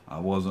I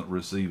wasn't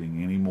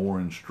receiving any more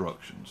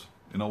instructions.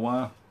 You know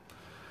why?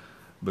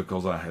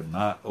 Because I had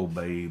not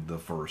obeyed the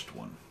first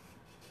one.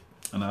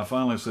 And I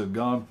finally said,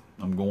 God,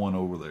 I'm going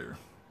over there,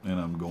 and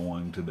I'm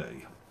going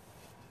today.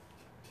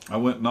 I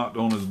went and knocked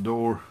on his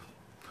door,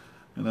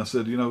 and I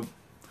said, the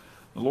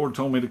Lord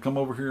told me to come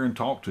over here and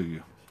talk to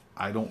you.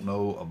 I don't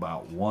know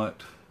about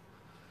what.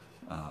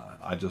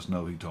 I just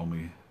know He told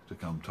me to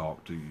come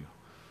talk to you.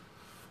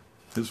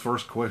 His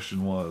first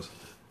question was,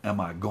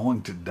 am I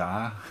going to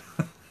die?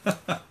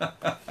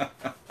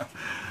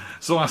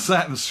 So I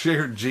sat and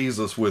shared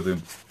Jesus with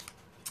him.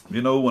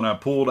 When I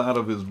pulled out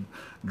of his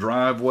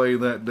driveway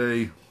that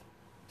day,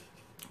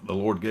 the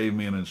Lord gave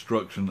me an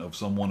instruction of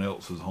someone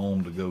else's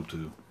home to go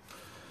to.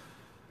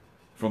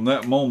 From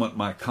that moment,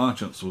 my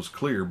conscience was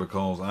clear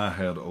because I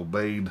had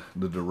obeyed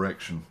the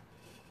direction.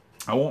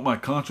 I want my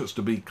conscience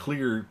to be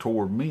clear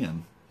toward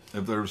men.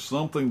 If there's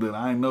something that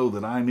I know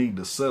that I need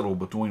to settle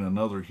between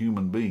another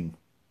human being,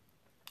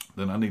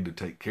 then I need to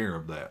take care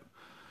of that.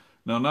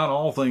 Now, not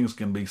all things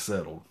can be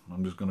settled.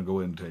 I'm just going to go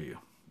ahead and tell you.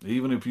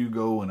 Even if you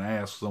go and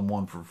ask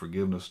someone for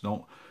forgiveness,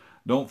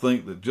 don't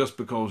think that just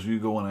because you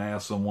go and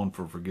ask someone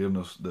for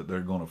forgiveness that they're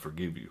going to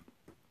forgive you.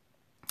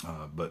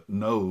 But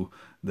know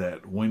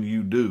that when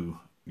you do,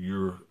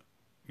 you're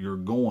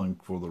going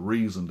for the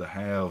reason to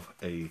have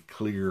a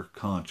clear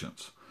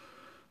conscience.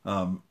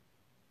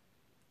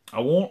 I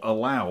won't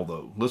allow,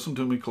 though, listen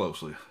to me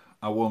closely,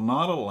 I will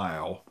not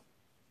allow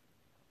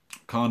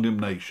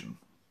condemnation.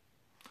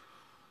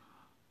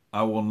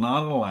 I will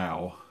not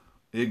allow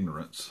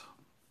ignorance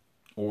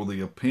or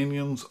the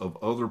opinions of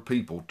other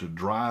people to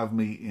drive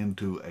me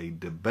into a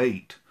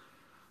debate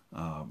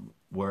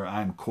where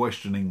I'm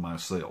questioning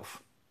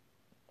myself.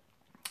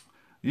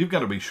 You've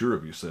got to be sure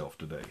of yourself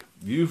today.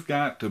 You've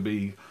got to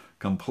be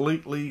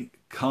completely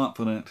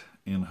confident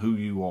in who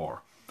you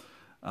are.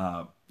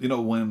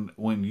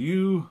 When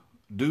you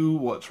do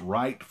what's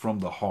right from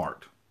the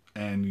heart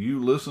and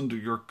you listen to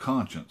your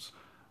conscience,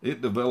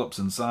 it develops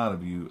inside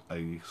of you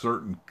a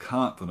certain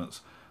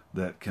confidence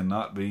that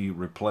cannot be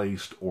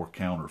replaced or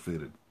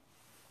counterfeited.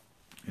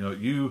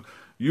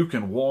 You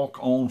can walk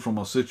on from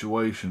a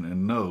situation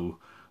and know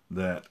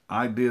that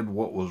I did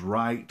what was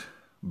right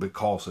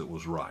because it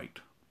was right.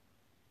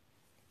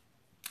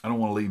 I don't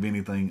want to leave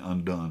anything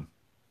undone.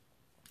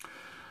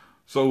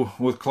 So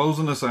with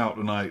closing this out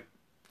tonight,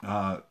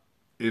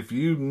 if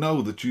you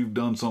know that you've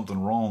done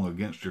something wrong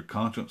against your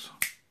conscience,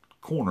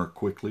 corner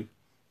quickly.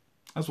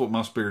 That's what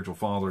my spiritual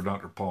father,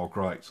 Dr. Paul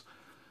Kreitz,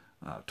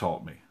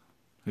 taught me.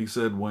 He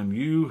said, when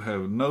you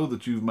know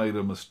that you've made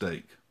a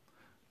mistake,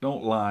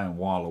 don't lie and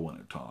wallow in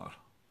it, Todd.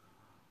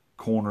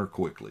 Corner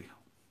quickly.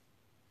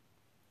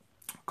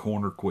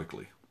 Corner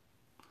quickly.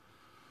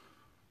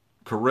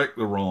 correct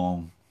the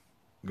wrong,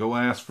 go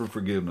ask for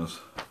forgiveness,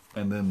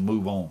 and then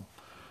move on.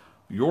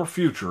 Your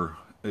future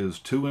is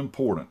too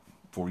important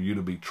for you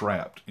to be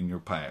trapped in your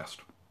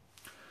past.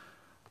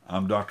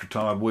 I'm Dr.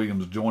 Todd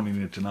Williams, joining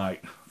you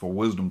tonight for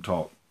Wisdom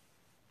Talk,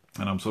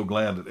 and I'm so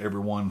glad that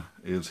everyone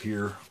is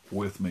here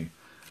with me.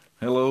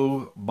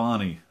 Hello,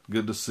 Bonnie.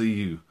 Good to see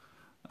you.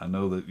 I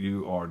know that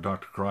you are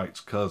Dr. Cricht's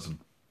cousin,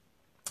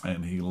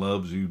 and he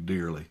loves you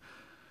dearly.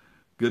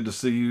 Good to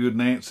see you,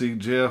 Nancy,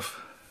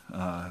 Jeff,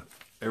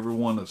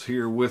 everyone that's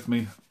here with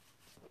me.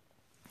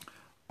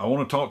 I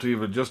want to talk to you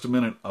for just a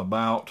minute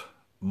about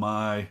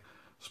my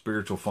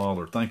spiritual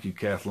father. Thank you,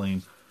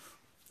 Kathleen.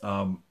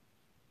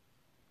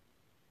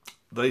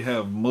 They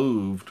have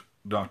moved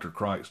Dr.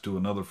 Cricht to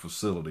another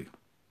facility,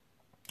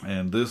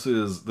 and this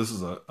is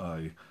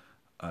a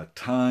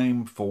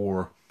time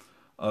for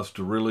us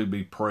to really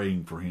be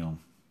praying for him.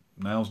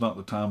 Now's not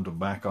the time to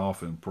back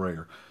off in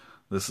prayer.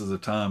 This is a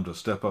time to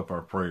step up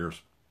our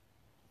prayers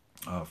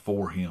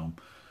for him.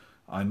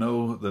 I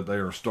know that they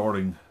are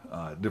starting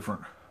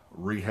different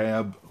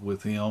rehab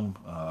with him,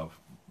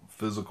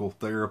 physical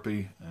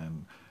therapy,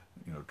 and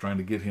trying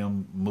to get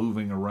him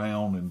moving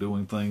around and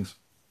doing things.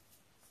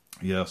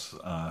 Yes,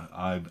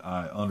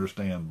 I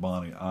understand,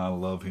 Bonnie. I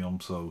love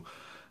him so,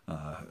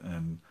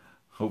 and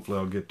hopefully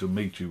I'll get to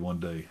meet you one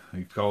day.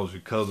 He calls you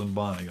Cousin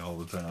Bonnie all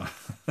the time.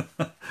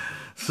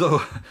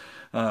 So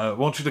I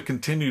want you to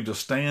continue to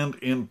stand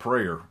in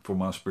prayer for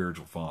my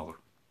spiritual father.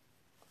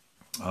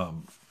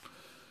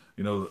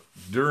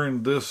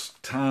 During this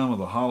time of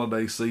the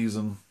holiday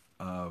season,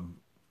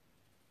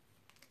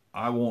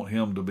 I want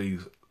him to be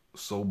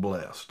so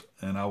blessed,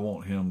 and I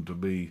want him to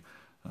be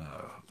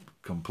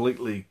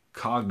completely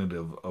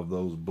cognitive of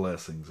those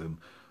blessings, and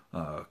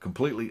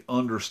completely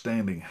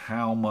understanding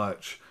how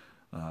much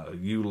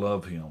you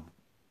love him,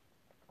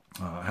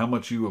 how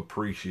much you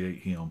appreciate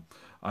him.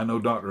 I know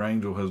Dr.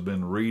 Angel has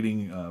been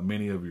reading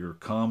many of your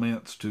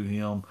comments to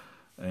him,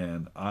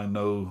 and I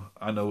know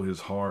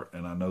his heart,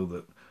 and I know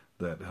that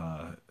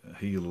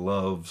he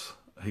loves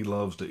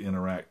to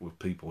interact with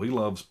people. He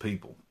loves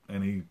people,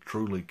 and he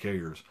truly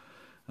cares.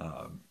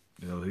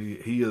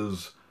 He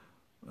is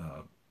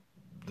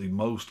the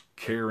most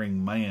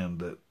caring man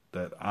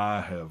that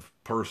I have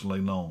personally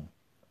known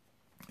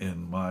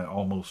in my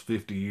almost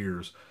 50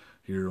 years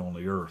here on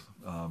the earth.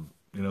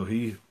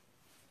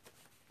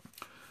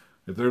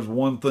 If there's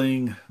one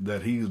thing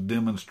that he's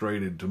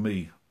demonstrated to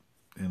me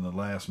in the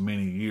last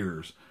many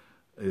years,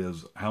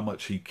 is how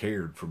much he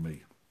cared for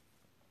me.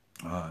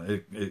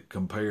 It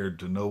compared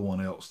to no one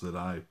else that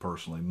I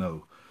personally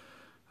know,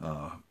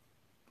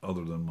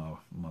 other than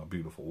my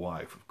beautiful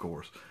wife, of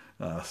course.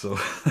 So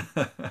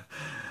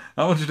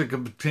I want you to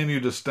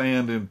continue to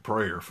stand in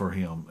prayer for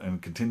him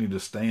and continue to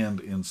stand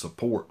in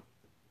support.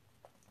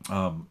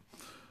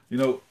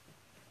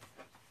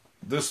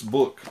 This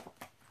book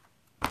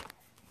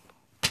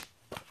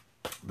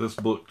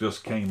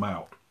just came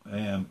out,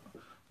 and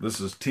this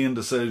is 10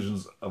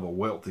 Decisions of a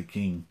Wealthy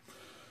King.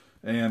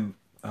 And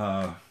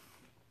I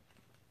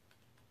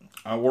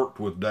worked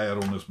with Dad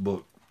on this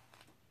book,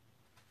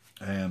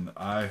 and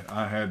I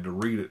had to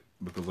read it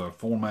because I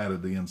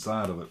formatted the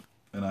inside of it.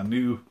 And I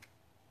knew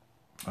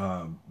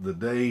the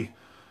day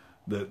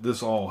that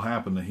this all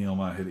happened to him,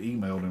 I had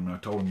emailed him and I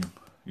told him,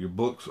 your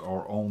books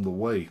are on the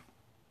way.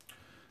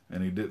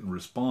 And he didn't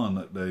respond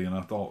that day, and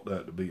I thought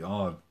that to be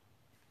odd.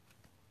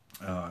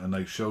 And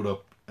they showed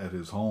up at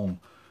his home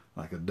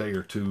like a day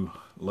or two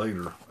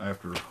later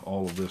after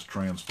all of this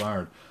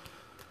transpired.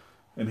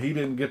 And he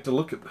didn't get to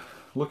look at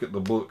the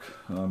book.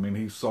 I mean,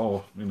 he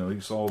saw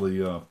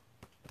the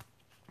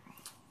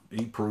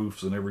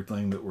e-proofs and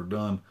everything that were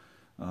done,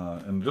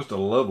 and just a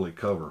lovely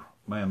cover.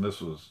 Man, this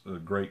was a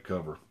great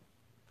cover.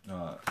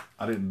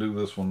 I didn't do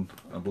this one.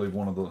 I believe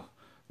one of the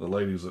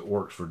ladies that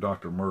works for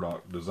Dr.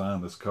 Murdoch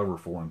designed this cover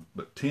for him.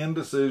 But 10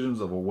 Decisions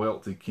of a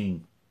Wealthy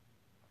King.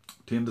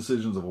 10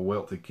 Decisions of a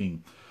Wealthy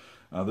King.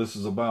 This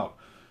is about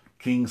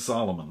King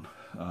Solomon,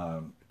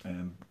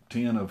 and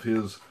 10 of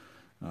his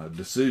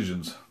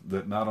decisions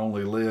that not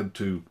only led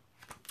to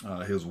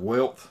his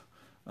wealth,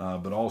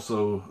 but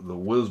also the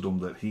wisdom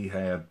that he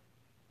had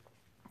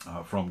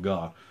from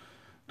God.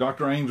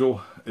 Dr.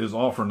 Angel is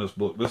offering this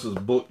book. This is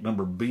book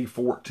number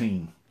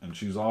B14, and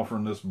she's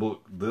offering this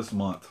book this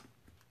month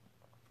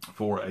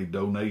for a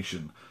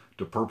donation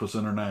to Purpose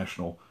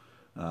International.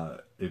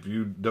 If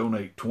you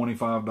donate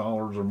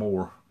 $25 or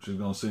more, she's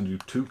going to send you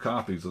 2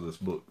 copies of this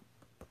book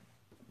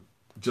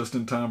just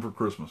in time for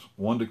Christmas.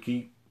 One to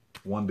keep,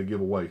 one to give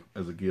away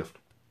as a gift.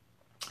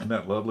 Isn't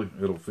that lovely?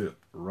 It'll fit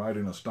right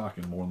in a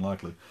stocking, more than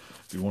likely,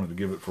 if you wanted to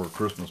give it for a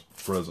Christmas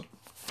present.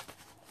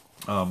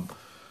 So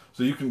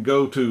you can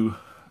go to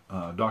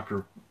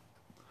Dr.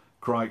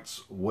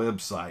 Cricht's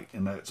website,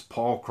 and that's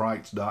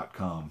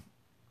paulcrichts.com.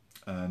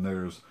 And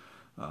there's,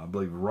 I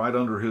believe, right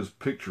under his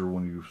picture,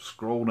 when you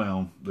scroll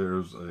down,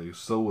 there's a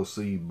sow a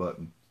seed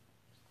button.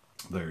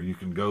 There you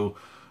can go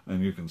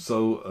and you can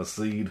sow a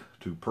seed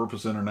to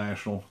Purpose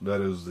International.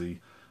 That is the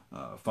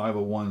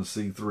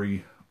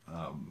 501c3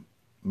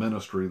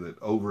 ministry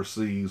that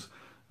oversees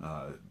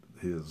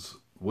his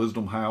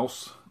Wisdom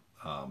House.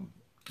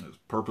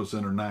 Purpose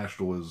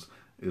International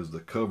is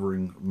the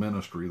covering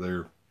ministry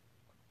there.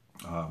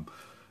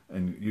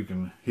 And you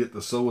can hit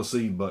the sow a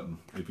seed button.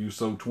 If you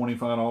sow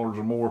 $25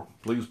 or more,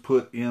 please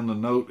put in the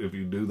note, if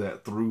you do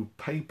that through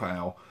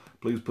PayPal,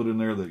 please put in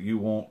there that you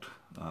want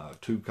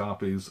 2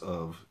 copies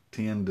of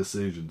 10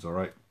 Decisions, all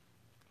right?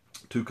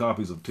 2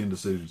 copies of 10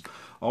 Decisions.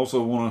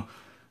 Also want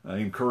to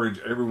encourage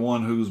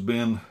everyone who's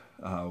been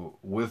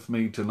with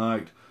me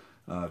tonight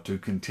to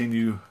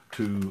continue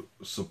to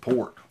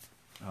support.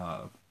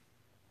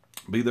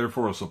 Be there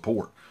for a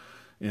support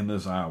in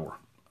this hour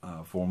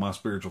for my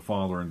spiritual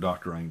father and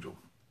Dr. Angel.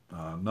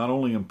 Not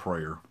only in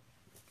prayer,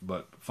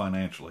 but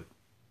financially.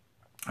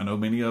 I know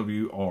many of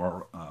you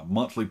are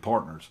monthly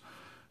partners.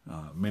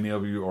 Many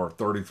of you are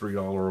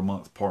 $33 a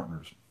month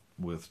partners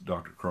with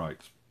Dr.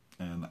 Kreitz.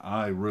 And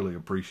I really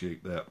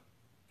appreciate that.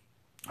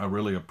 I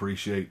really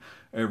appreciate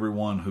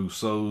everyone who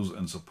sows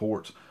and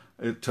supports.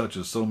 It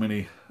touches so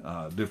many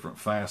different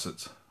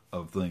facets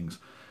of things.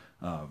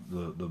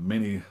 The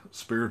many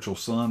spiritual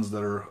sons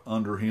that are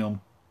under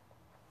him,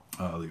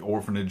 the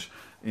orphanage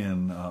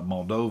in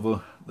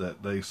Moldova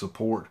that they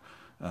support,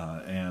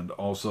 and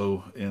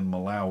also in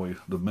Malawi,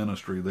 the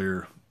ministry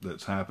there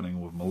that's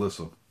happening with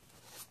Melissa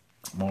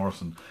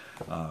Morrison.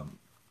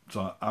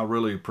 So I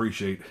really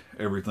appreciate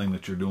everything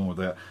that you're doing with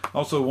that.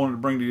 Also wanted to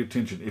bring to your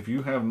attention, if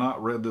you have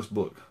not read this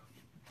book,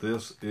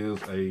 this is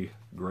a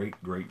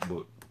great, great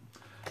book.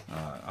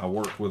 I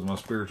worked with my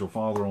spiritual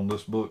father on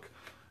this book.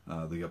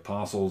 The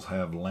Apostles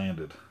Have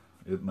Landed.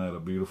 Isn't that a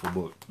beautiful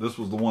book? This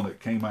was the one that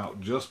came out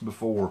just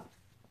before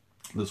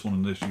this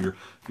one this year.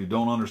 If you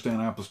don't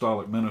understand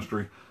apostolic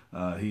ministry,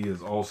 he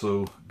has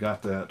also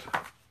got that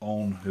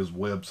on his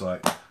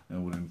website,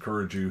 and would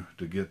encourage you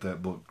to get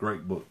that book.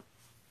 Great book.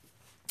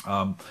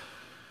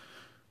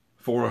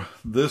 For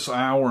this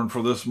hour and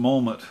for this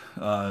moment,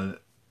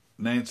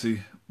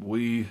 Nancy,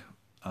 we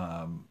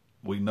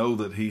know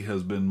that he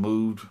has been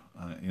moved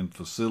in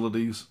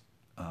facilities,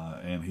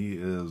 and he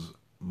is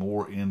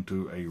more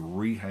into a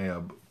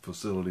rehab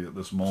facility at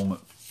this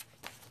moment,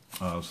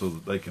 so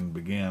that they can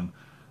begin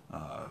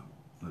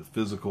the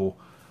physical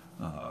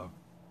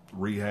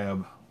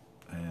rehab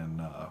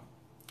and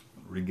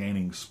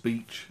regaining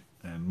speech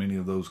and many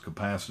of those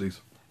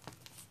capacities.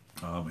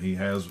 He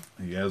has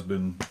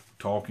been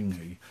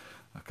talking.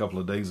 A couple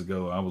of days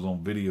ago, I was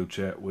on video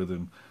chat with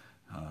him,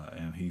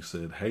 and he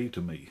said, "Hey"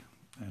 to me,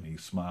 and he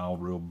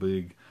smiled real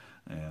big.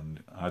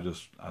 And I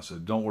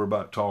said, "Don't worry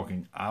about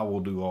talking. I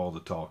will do all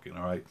the talking."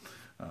 All right.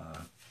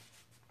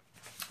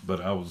 But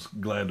I was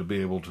glad to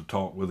be able to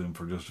talk with him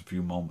for just a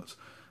few moments.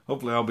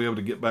 Hopefully I'll be able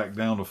to get back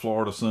down to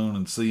Florida soon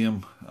and see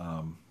him.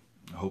 I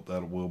hope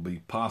that will be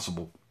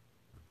possible.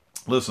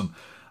 Listen,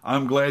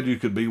 I'm glad you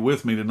could be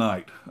with me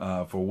tonight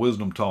for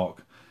Wisdom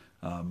Talk.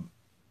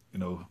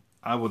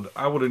 I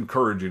would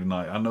encourage you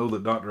tonight. I know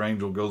that Dr.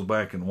 Angel goes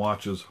back and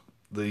watches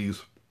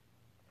these,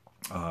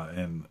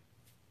 and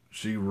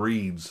she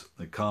reads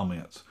the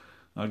comments.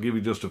 I'll give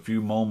you just a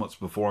few moments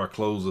before I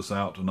close this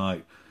out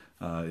tonight.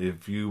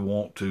 If you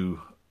want to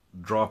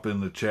drop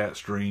in the chat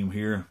stream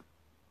here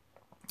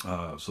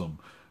some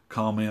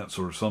comments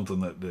or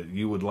something that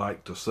you would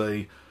like to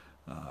say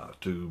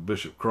to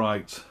Bishop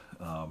Kreitz,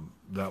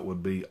 that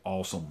would be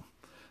awesome.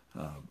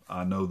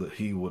 I know that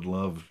he would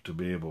love to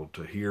be able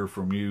to hear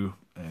from you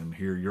and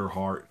hear your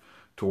heart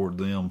toward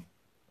them.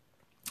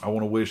 I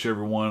want to wish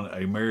everyone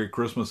a Merry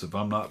Christmas. If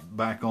I'm not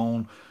back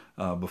on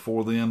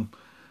before then,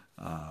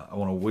 I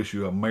want to wish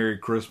you a Merry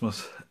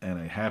Christmas and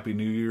a Happy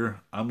New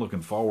Year. I'm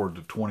looking forward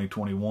to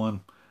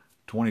 2021.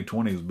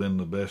 2020 has been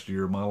the best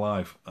year of my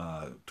life.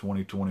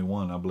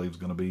 2021, I believe, is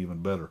going to be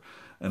even better.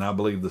 And I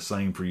believe the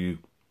same for you.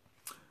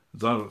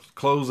 As I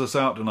close this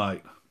out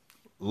tonight,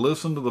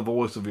 listen to the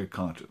voice of your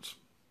conscience.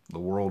 The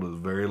world is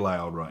very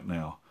loud right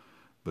now,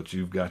 but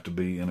you've got to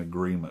be in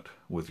agreement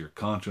with your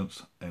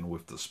conscience and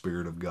with the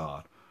Spirit of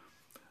God.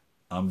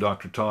 I'm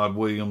Dr. Todd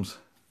Williams.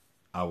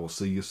 I will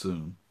see you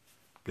soon.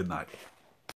 Good night.